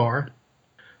really are,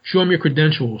 show him your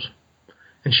credentials,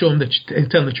 and show him that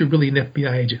and tell him that you're really an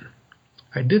FBI agent.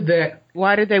 I did that.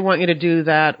 Why did they want you to do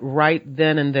that right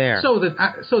then and there? So that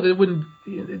it wouldn't.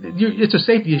 It's a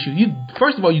safety issue.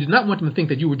 First of all, you did not want them to think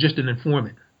that you were just an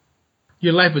informant.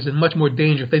 Your life is in much more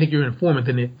danger if they think you're an informant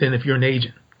than if you're an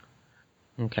agent.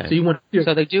 Okay.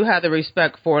 So they do have the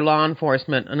respect for law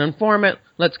enforcement. An informant,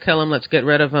 let's kill him, let's get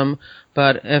rid of him.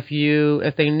 But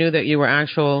if they knew that you were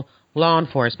actual law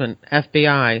enforcement,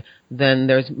 FBI, then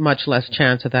there's much less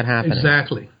chance of that happening.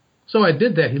 Exactly. So I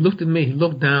did that. He looked at me, he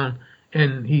looked down,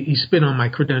 and he spit on my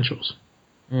credentials.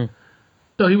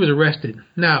 So he was arrested.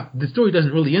 Now, the story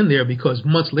doesn't really end there because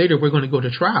months later we're going to go to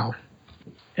trial.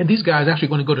 And these guys are actually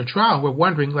going to go to trial. We're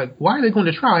wondering, why are they going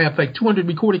to trial? I have 200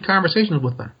 recorded conversations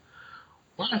with them.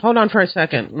 Why? Hold on for a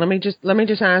second. Let me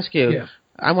just ask you. Yeah.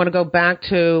 I want to go back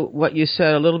to what you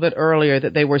said a little bit earlier,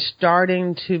 that they were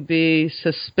starting to be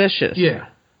suspicious. Yeah.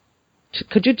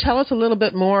 Could you tell us a little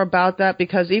bit more about that?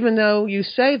 Because even though you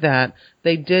say that,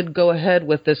 they did go ahead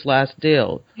with this last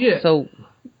deal. Yeah. So.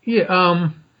 Yeah.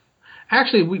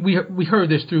 Actually, we heard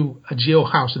this through a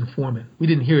jailhouse informant. We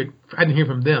didn't hear it. I didn't hear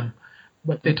from them.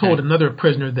 But they told another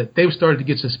prisoner that they started to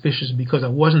get suspicious because I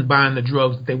wasn't buying the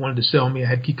drugs that they wanted to sell me. I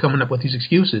had to keep coming up with these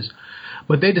excuses.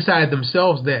 But they decided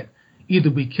themselves that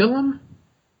either we kill him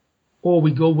or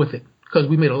we go with it because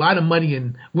we made a lot of money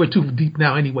and we're too deep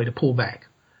now anyway to pull back.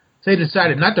 So they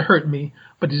decided not to hurt me,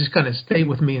 but to just kind of stay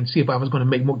with me and see if I was going to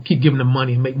make more, keep giving them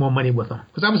money and make more money with them.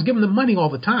 Because I was giving them money all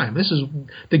the time.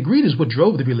 The greed is what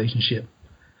drove the relationship.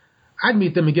 I'd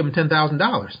meet them and give them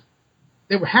 $10,000.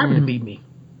 They were happy to meet me,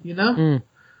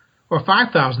 or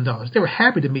 $5,000. They were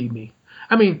happy to meet me.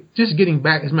 I mean, just getting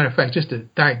back, as a matter of fact, just to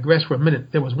digress for a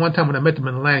minute, there was one time when I met them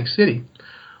in Atlantic City,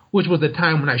 which was the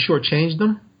time when I shortchanged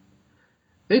them.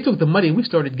 They took the money and we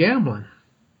started gambling.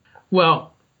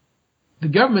 Well, the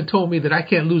government told me that I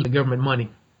can't lose the government money.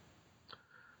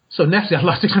 So naturally, I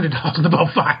lost $600 in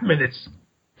about 5 minutes.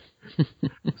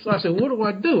 So I said, what do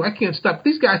I do? I can't stop.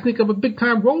 These guys think I'm a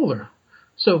big-time roller.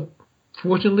 So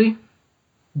fortunately,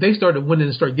 they started winning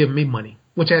and started giving me money,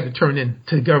 which I had to turn in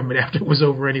to the government after it was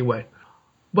over anyway.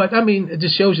 But, I mean, it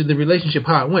just shows you the relationship,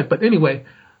 how it went. But anyway,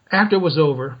 after it was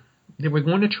over, they were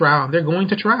going to trial. They're going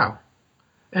to trial.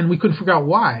 And we couldn't figure out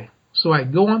why. So I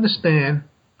go on the stand.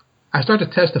 I start to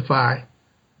testify.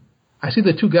 I see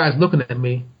the two guys looking at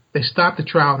me. They stopped the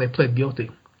trial and they pled guilty.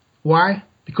 Why?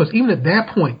 Because even at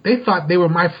that point, they thought they were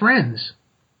my friends.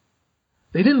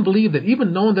 They didn't believe that,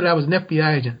 even knowing that I was an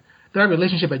FBI agent, that our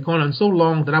relationship had gone on so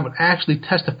long that I would actually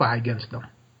testify against them.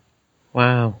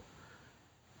 Wow.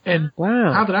 And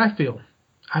wow. How did I feel?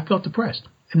 I felt depressed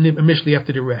initially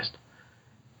after the arrest.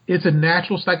 It's a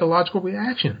natural psychological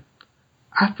reaction.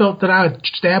 I felt that I had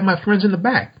stabbed my friends in the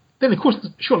back. Then, of course,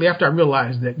 shortly after I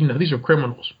realized that, these are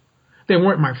criminals. They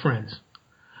weren't my friends.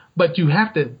 But you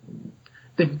have to,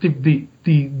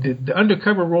 the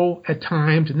undercover role at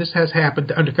times, and this has happened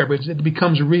to undercover agents, it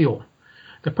becomes real.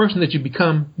 The person that you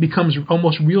become becomes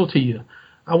almost real to you.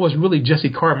 I was really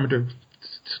Jesse Carpenter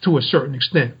to a certain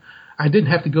extent. I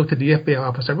didn't have to go to the FBI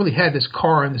office. I really had this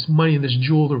car and this money and this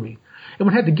jewelry. And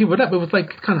when I had to give it up, it was like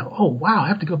kind of, oh, wow, I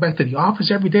have to go back to the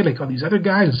office every day like all these other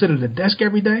guys and sit at a desk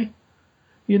every day.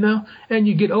 And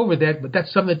you get over that, but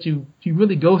that's something that you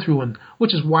really go through, and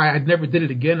which is why I never did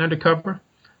it again undercover,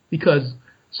 because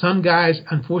some guys,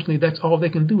 unfortunately, that's all they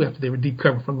can do after they were deep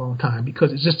cover for a long time,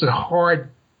 because it's just a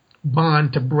hard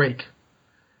bond to break,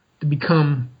 to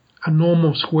become a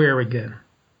normal square again.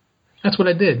 That's what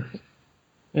I did.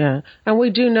 Yeah, and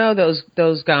we do know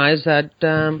those guys that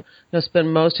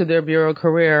spend most of their bureau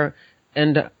career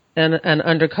in an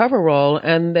undercover role,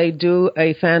 and they do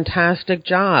a fantastic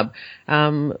job,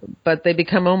 but they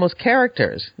become almost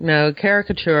characters,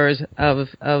 caricatures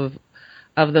of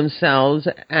themselves,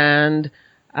 and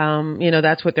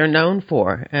that's what they're known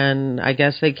for. And I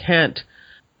guess they can't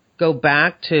go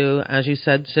back to, as you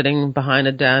said, sitting behind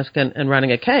a desk and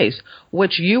running a case,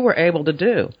 which you were able to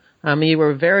do. You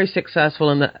were very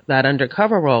successful in that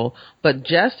undercover role, but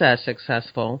just as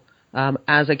successful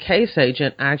as a case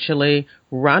agent actually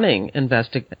running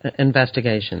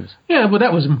investigations. Yeah, well,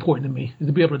 that was important to me,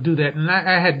 to be able to do that. And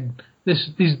I had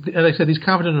these, like I said, these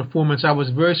confidential informants. I was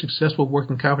very successful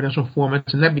working confidential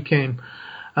informants, and that became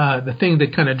the thing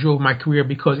that kind of drove my career,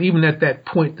 because even at that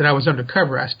point that I was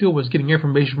undercover, I still was getting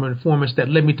information from informants that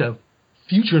led me to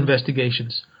future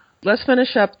investigations. Let's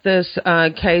finish up this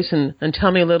case and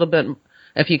tell me a little bit,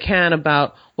 if you can,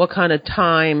 about what kind of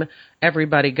time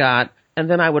everybody got. And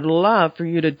then I would love for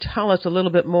you to tell us a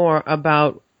little bit more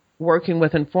about working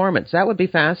with informants. That would be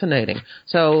fascinating.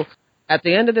 So at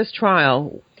the end of this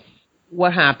trial,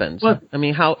 what happens? Well, I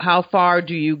mean, how far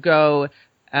do you go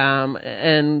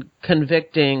in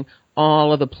convicting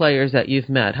all of the players that you've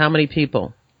met? How many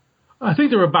people? I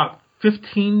think there were about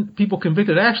 15 people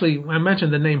convicted. Actually, I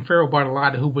mentioned the name Pharaoh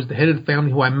Bartolotta, who was the head of the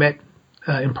family who I met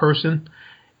in person.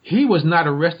 He was not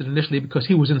arrested initially because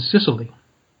he was in Sicily.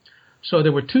 So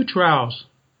there were two trials.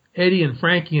 Eddie and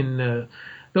Frankie and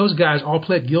those guys all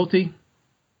pled guilty.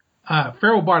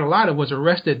 Pharaoh Bartolotta was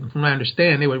arrested, from what I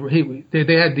understand.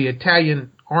 They had the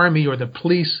Italian army or the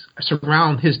police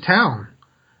surround his town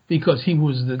because he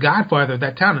was the godfather of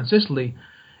that town in Sicily,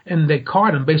 and they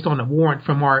caught him based on a warrant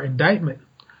from our indictment.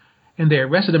 And they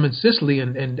arrested him in Sicily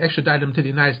and extradited him to the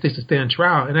United States to stand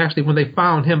trial. And actually, when they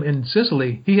found him in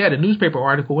Sicily, he had a newspaper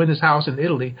article in his house in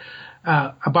Italy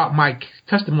about my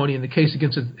testimony in the case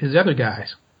against his other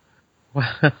guys.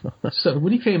 Wow. So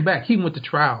when he came back, he went to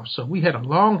trial. So we had a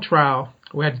long trial.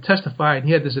 We had to testify, and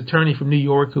he had this attorney from New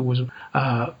York who was,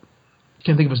 can't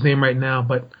think of his name right now,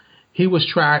 but he was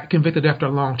convicted after a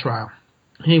long trial.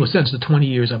 He was sentenced to 20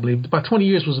 years, I believe. About 20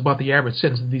 years was about the average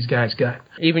sentence that these guys got.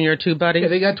 Even your two buddies? Yeah,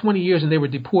 they got 20 years, and they were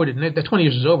deported. And that 20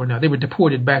 years is over now. They were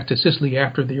deported back to Sicily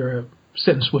after their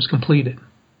sentence was completed.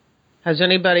 Has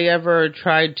anybody ever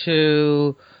tried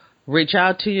to reach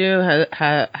out to you?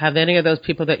 Have any of those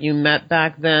people that you met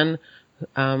back then,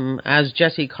 as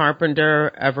Jesse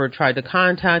Carpenter, ever tried to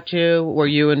contact you? Were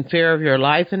you in fear of your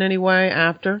life in any way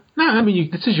after? No, I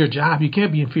mean, this is your job. You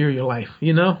can't be in fear of your life,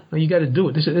 You got to do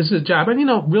it. This is a job.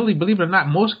 And, really, believe it or not,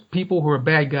 most people who are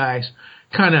bad guys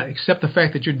kind of accept the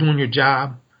fact that you're doing your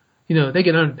job. they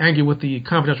get angry with the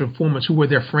confidential informants who were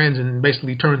their friends and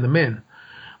basically turned them in,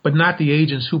 but not the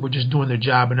agents who were just doing their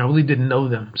job and I really didn't know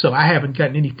them. So I haven't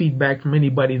gotten any feedback from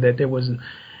anybody that there was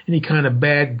any kind of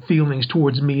bad feelings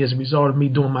towards me as a result of me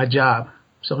doing my job.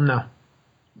 So no.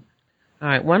 All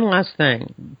right, one last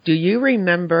thing. Do you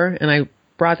remember, and I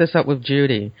brought this up with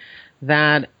Judy,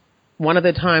 that one of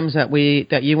the times that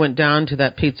you went down to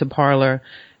that pizza parlor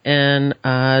in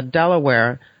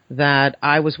Delaware that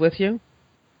I was with you?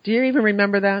 Do you even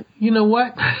remember that? You know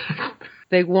what?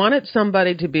 They wanted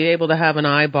somebody to be able to have an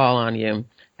eyeball on you.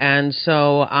 And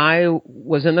so I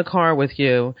was in the car with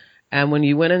you, and when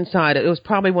you went inside, it was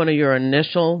probably one of your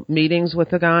initial meetings with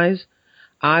the guys.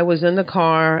 I was in the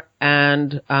car,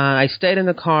 and I stayed in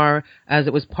the car as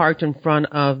it was parked in front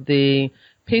of the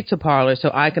pizza parlor so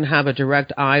I can have a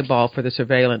direct eyeball for the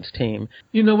surveillance team.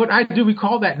 You know what? I do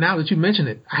recall that now that you mention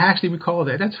it. I actually recall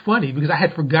that. That's funny because I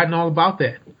had forgotten all about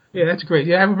that. Yeah, that's great.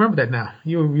 Yeah, I remember that now.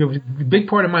 You're a big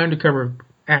part of my undercover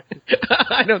act.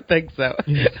 I don't think so.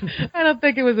 I don't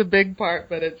think it was a big part,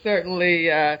 but it certainly,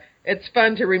 it's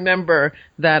fun to remember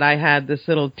that I had this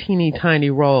little teeny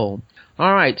tiny role.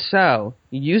 All right, so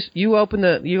you open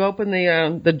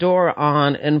the door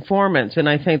on informants, and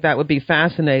I think that would be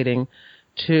fascinating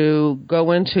to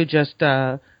go into just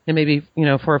maybe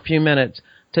for a few minutes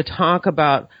to talk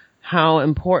about how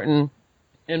important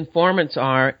informants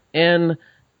are in,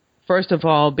 first of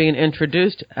all, being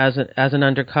introduced as an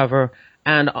undercover,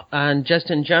 and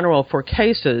just in general for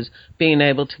cases, being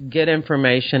able to get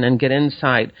information and get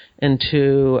insight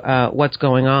into what's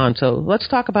going on. So let's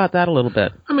talk about that a little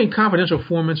bit. I mean, confidential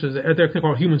informants, as they're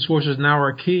called, human sources now,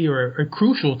 are key or are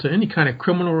crucial to any kind of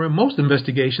criminal or most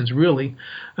investigations, really.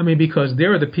 I mean, because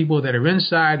they're the people that are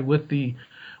inside with the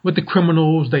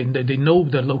criminals. They know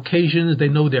the locations, they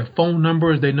know their phone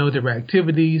numbers, they know their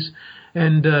activities.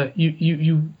 And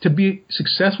you to be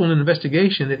successful in an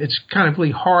investigation, it's kind of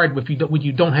really hard when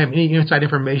you don't have any inside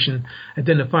information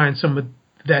identifying some of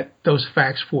those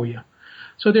facts for you.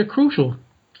 So they're crucial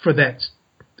for that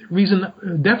reason,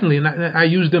 definitely. And I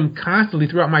use them constantly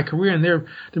throughout my career, and they're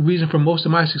the reason for most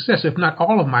of my success, if not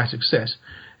all of my success,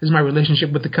 is my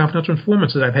relationship with the confidential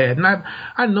informants that I've had. And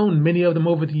I've known many of them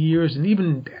over the years, and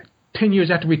even 10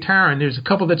 years after retiring, there's a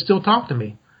couple that still talk to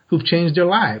me who've changed their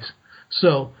lives.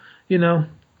 So,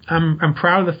 I'm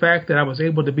proud of the fact that I was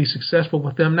able to be successful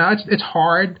with them. Now, it's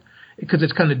hard because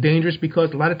it's kind of dangerous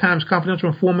because a lot of times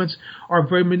confidential informants are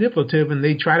very manipulative and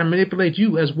they try to manipulate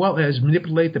you as well as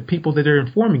manipulate the people that they're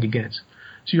informing against.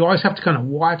 So you always have to kind of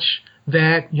watch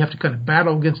that. You have to kind of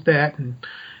battle against that.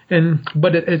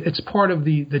 But it's part of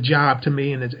the job to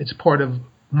me, and it's part of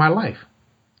my life.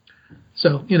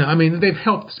 So, they've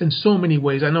helped in so many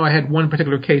ways. I know I had one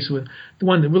particular case with the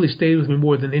one that really stayed with me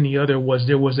more than any other was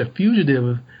there was a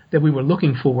fugitive that we were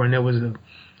looking for, and there was an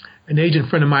agent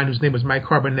friend of mine whose name was Mike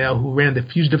Carbonell, who ran the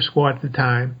fugitive squad at the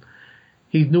time.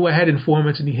 He knew I had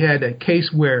informants, and he had a case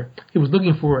where he was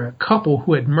looking for a couple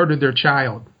who had murdered their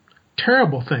child.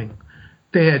 Terrible thing.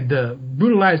 They had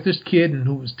brutalized this kid, and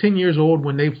who was 10 years old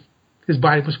when his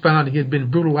body was found. He had been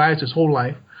brutalized his whole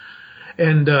life.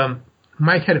 And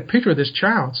Mike had a picture of this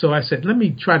child, so I said, let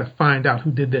me try to find out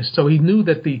who did this. So he knew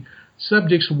that the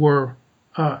subjects were,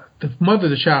 the mother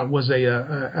of the child was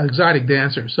a exotic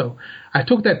dancer. So I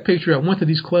took that picture, I went to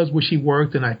these clubs where she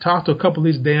worked, and I talked to a couple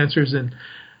of these dancers, and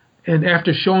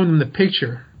after showing them the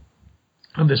picture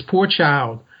of this poor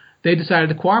child, they decided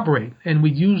to cooperate, and we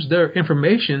used their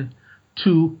information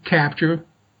to capture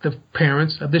the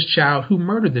parents of this child who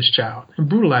murdered this child and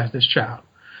brutalized this child.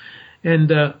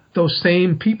 And those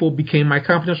same people became my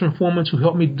confidential informants who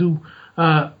helped me do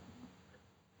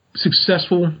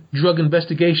successful drug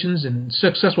investigations and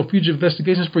successful fugitive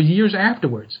investigations for years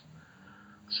afterwards.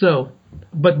 So,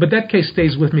 but that case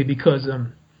stays with me because, as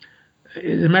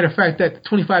a matter of fact, that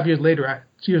 25 years later,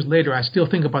 I still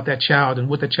think about that child and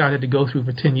what that child had to go through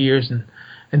for 10 years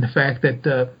and the fact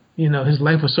that, his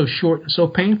life was so short and so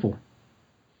painful.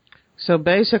 So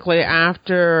basically,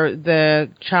 after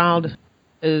the child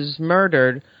is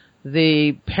murdered,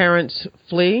 the parents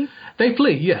flee? They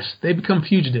flee, yes. They become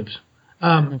fugitives.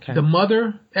 Okay. The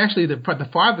mother, actually the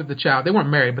father of the child, they weren't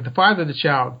married, but the father of the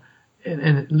child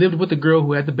and lived with the girl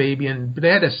who had the baby, and they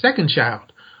had a second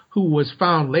child who was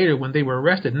found later when they were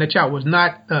arrested. And the child was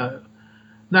not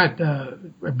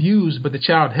abused, but the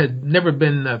child had never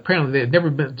been,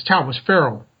 the child was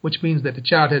feral, which means that the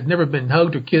child had never been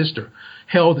hugged or kissed or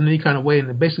held in any kind of way, and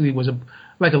it basically was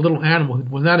like a little animal who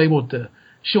was not able to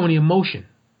show any emotion.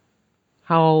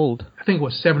 How old? I think it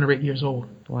was 7 or 8 years old.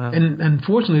 Wow. And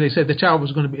unfortunately, they said the child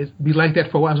was going to be like that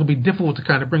for a while. It was going to be difficult to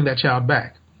kind of bring that child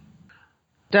back.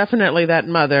 Definitely that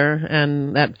mother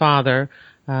and that father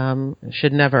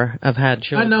should nenever have had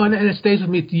children. I know, and it stays with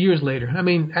me years later. I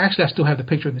mean, actually, I still have the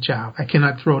picture of the child. I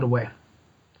cannot throw it away.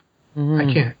 I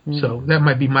can't. So that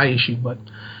might be my issue, but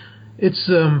it's.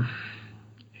 And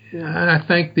I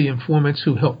thank the informants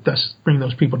who helped us bring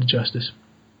those people to justice.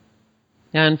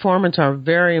 Yeah, informants are a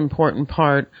very important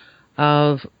part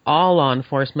of all law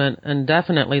enforcement, and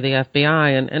definitely the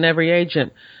FBI. And every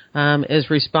agent is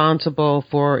responsible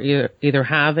for either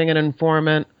having an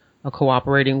informant, a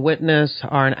cooperating witness,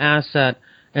 or an asset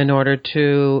in order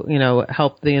to,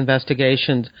 help the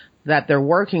investigations that they're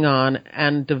working on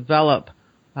and develop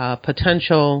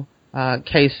potential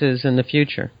cases in the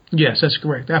future. Yes, that's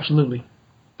correct. Absolutely.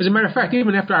 As a matter of fact,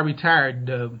 even after I retired,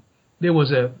 in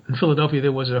Philadelphia,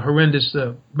 there was a horrendous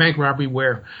bank robbery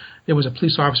where there was a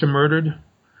police officer murdered,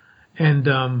 and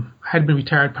I had been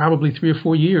retired probably 3 or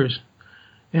 4 years.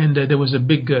 And there was a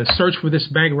big search for this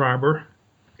bank robber.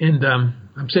 And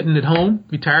I'm sitting at home,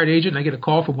 retired agent, and I get a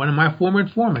call from one of my former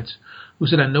informants who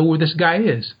said, I know where this guy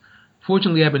is.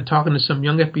 Fortunately, I've been talking to some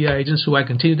young FBI agents who I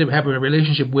continue to have a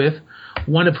relationship with,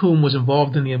 one of whom was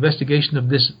involved in the investigation of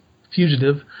this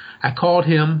fugitive. I called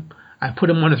him. I put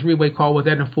him on a 3-way call with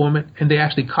that informant, and they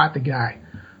actually caught the guy.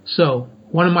 So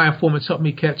one of my informants helped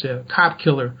me catch a cop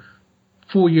killer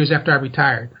 4 years after I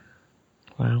retired.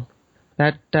 Wow.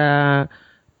 That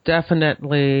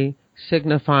definitely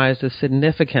signifies the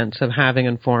significance of having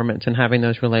informants and having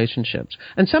those relationships.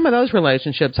 And some of those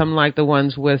relationships, unlike the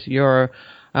ones with your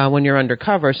when you're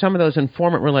undercover, some of those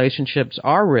informant relationships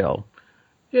are real.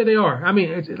 Yeah, they are. I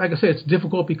mean, like I said, it's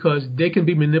difficult because they can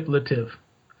be manipulative.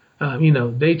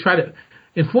 They try to...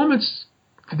 Informants,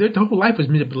 their whole life is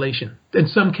manipulation. In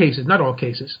some cases, not all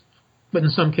cases, but in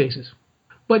some cases.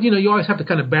 But, you always have to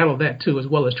kind of battle that, too, as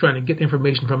well as trying to get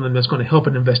information from them that's going to help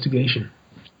an investigation.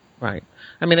 Right.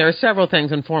 I mean, there are several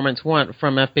things informants want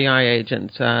from FBI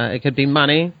agents. It could be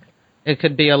money. It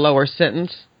could be a lower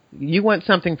sentence. You want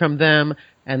something from them,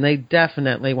 and they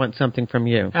definitely want something from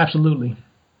you. Absolutely.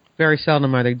 Very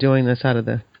seldom are they doing this out of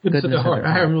the goodness of their heart.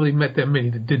 I haven't really met that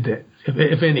many that did that,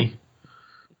 if any.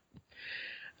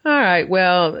 All right.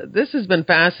 Well, this has been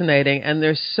fascinating, and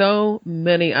there's so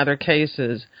many other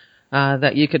cases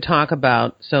that you could talk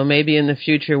about. So maybe in the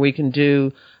future we can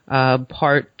do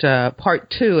part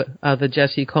 2 of the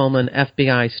Jesse Coleman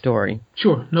FBI story.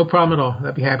 Sure. No problem at all.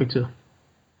 I'd be happy to.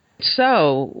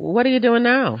 So what are you doing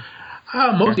now?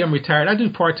 Mostly I'm retired. I do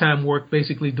part-time work,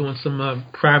 basically doing some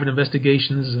private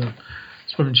investigations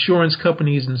from insurance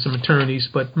companies and some attorneys,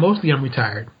 but mostly I'm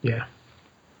retired, yeah.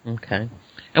 Okay.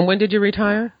 And when did you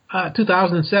retire?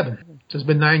 2007. So it's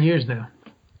been 9 years now.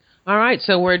 All right,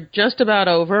 so we're just about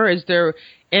over. Is there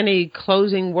any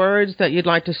closing words that you'd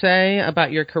like to say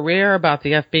about your career, about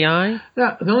the FBI?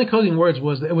 Yeah, the only closing words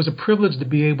was that it was a privilege to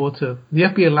be able to, the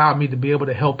FBI allowed me to be able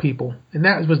to help people. And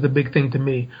that was the big thing to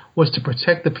me, was to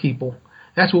protect the people.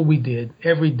 That's what we did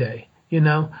every day,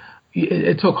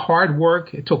 It took hard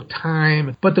work, it took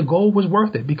time, but the goal was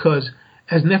worth it because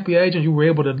as an FBI agent, you were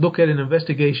able to look at an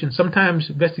investigation, sometimes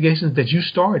investigations that you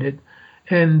started,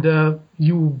 and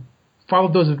you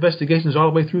followed those investigations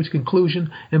all the way through to conclusion.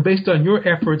 And based on your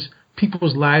efforts,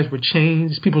 people's lives were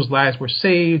changed, people's lives were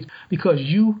saved because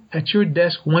you, at your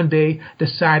desk one day,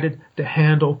 decided to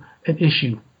handle an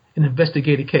issue, an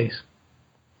investigative case.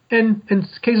 And in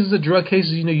cases of drug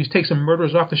cases, you take some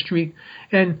murderers off the street,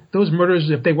 and those murderers,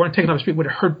 if they weren't taken off the street, would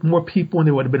have hurt more people, and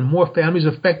there would have been more families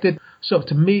affected. So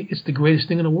to me, it's the greatest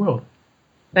thing in the world.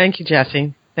 Thank you,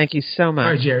 Jesse. Thank you so much.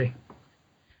 All right, Jerry.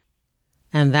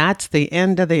 And that's the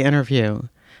end of the interview.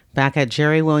 Back at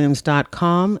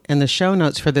jerrywilliams.com, in the show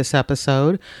notes for this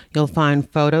episode, you'll find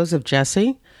photos of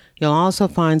Jesse. You'll also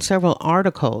find several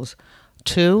articles,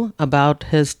 2 about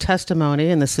his testimony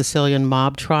in the Sicilian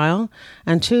mob trial,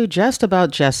 and 2 just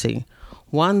about Jesse.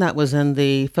 One that was in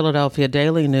the Philadelphia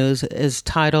Daily News is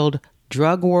titled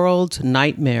Drug World's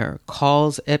Nightmare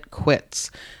Calls It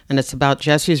Quits. And it's about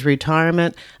Jesse's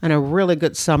retirement and a really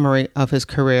good summary of his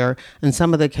career and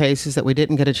some of the cases that we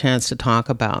didn't get a chance to talk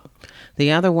about.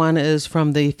 The other one is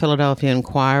from the Philadelphia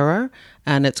Inquirer,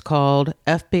 and it's called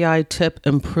FBI Tip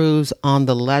Improves on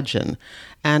the Legend.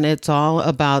 And it's all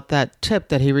about that tip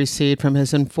that he received from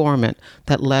his informant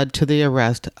that led to the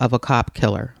arrest of a cop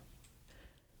killer.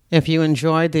 If you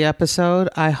enjoyed the episode,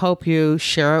 I hope you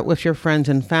share it with your friends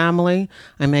and family.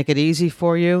 I make it easy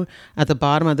for you. At the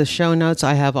bottom of the show notes,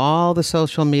 I have all the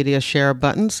social media share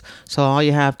buttons. So all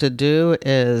you have to do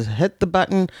is hit the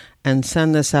button and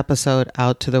send this episode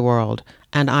out to the world.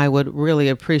 And I would really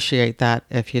appreciate that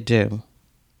if you do.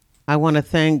 I want to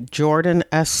thank Jordan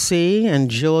SC and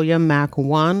Julia Mac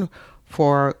 1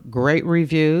 for great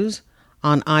reviews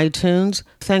on iTunes.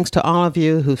 Thanks to all of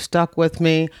you who stuck with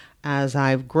me as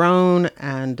I've grown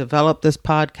and developed this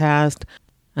podcast.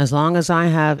 As long as I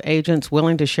have agents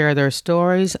willing to share their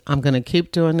stories, I'm going to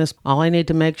keep doing this. All I need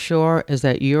to make sure is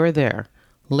that you're there,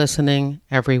 listening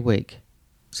every week.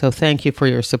 So thank you for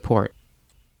your support.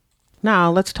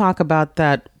 Now, let's talk about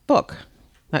that book,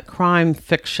 that crime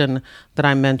fiction that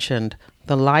I mentioned,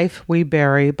 The Life We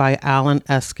Bury by Alan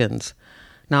Eskins.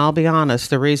 Now, I'll be honest,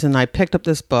 the reason I picked up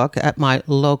this book at my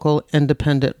local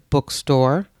independent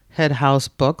bookstore, Head House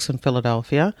Books in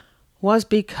Philadelphia, was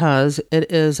because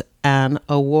it is an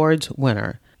awards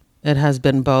winner. It has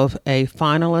been both a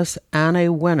finalist and a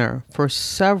winner for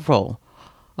several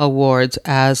awards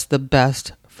as the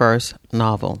best first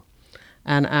novel.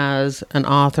 And as an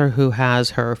author who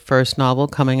has her first novel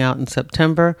coming out in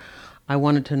September, I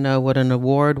wanted to know what an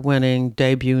award-winning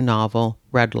debut novel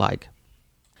read like.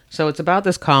 So it's about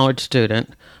this college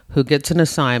student who gets an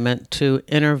assignment to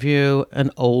interview an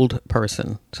old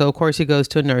person. So, of course, he goes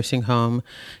to a nursing home.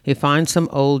 He finds some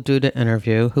old dude to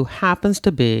interview who happens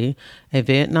to be a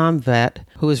Vietnam vet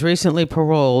who was recently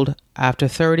paroled after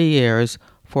 30 years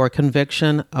for a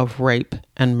conviction of rape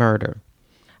and murder.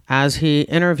 As he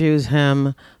interviews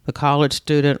him, the college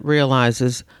student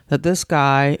realizes that this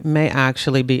guy may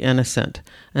actually be innocent.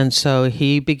 And so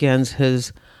he begins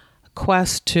his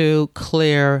quest to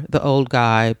clear the old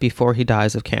guy before he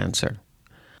dies of cancer.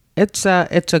 It's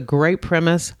a great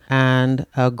premise and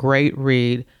a great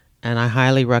read, and I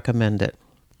highly recommend it.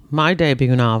 My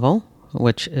debut novel,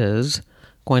 which is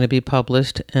going to be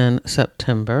published in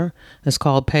September, is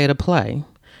called Pay to Play,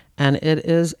 and it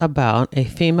is about a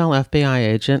female FBI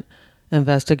agent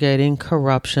investigating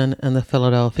corruption in the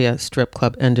Philadelphia strip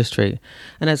club industry.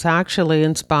 And it's actually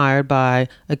inspired by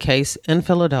a case in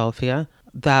Philadelphia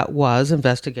that was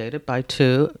investigated by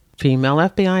two female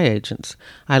FBI agents.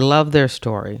 I love their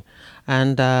story.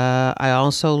 And I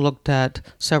also looked at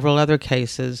several other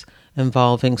cases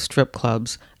involving strip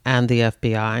clubs and the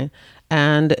FBI.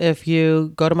 And if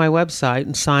you go to my website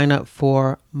and sign up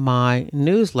for my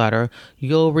newsletter,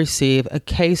 you'll receive a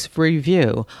case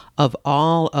review of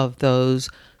all of those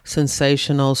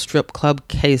sensational strip club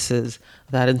cases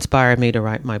that inspired me to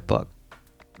write my book.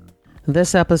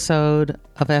 This episode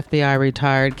of FBI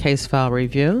Retired Case File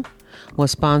Review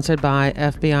was sponsored by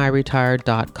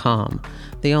FBIRetired.com,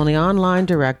 the only online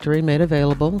directory made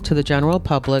available to the general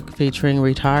public featuring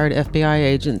retired FBI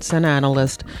agents and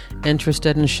analysts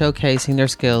interested in showcasing their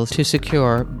skills to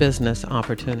secure business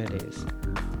opportunities.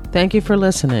 Thank you for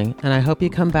listening, and I hope you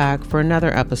come back for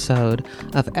another episode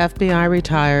of FBI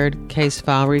Retired Case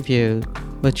File Review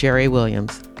with Jerry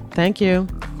Williams. Thank you.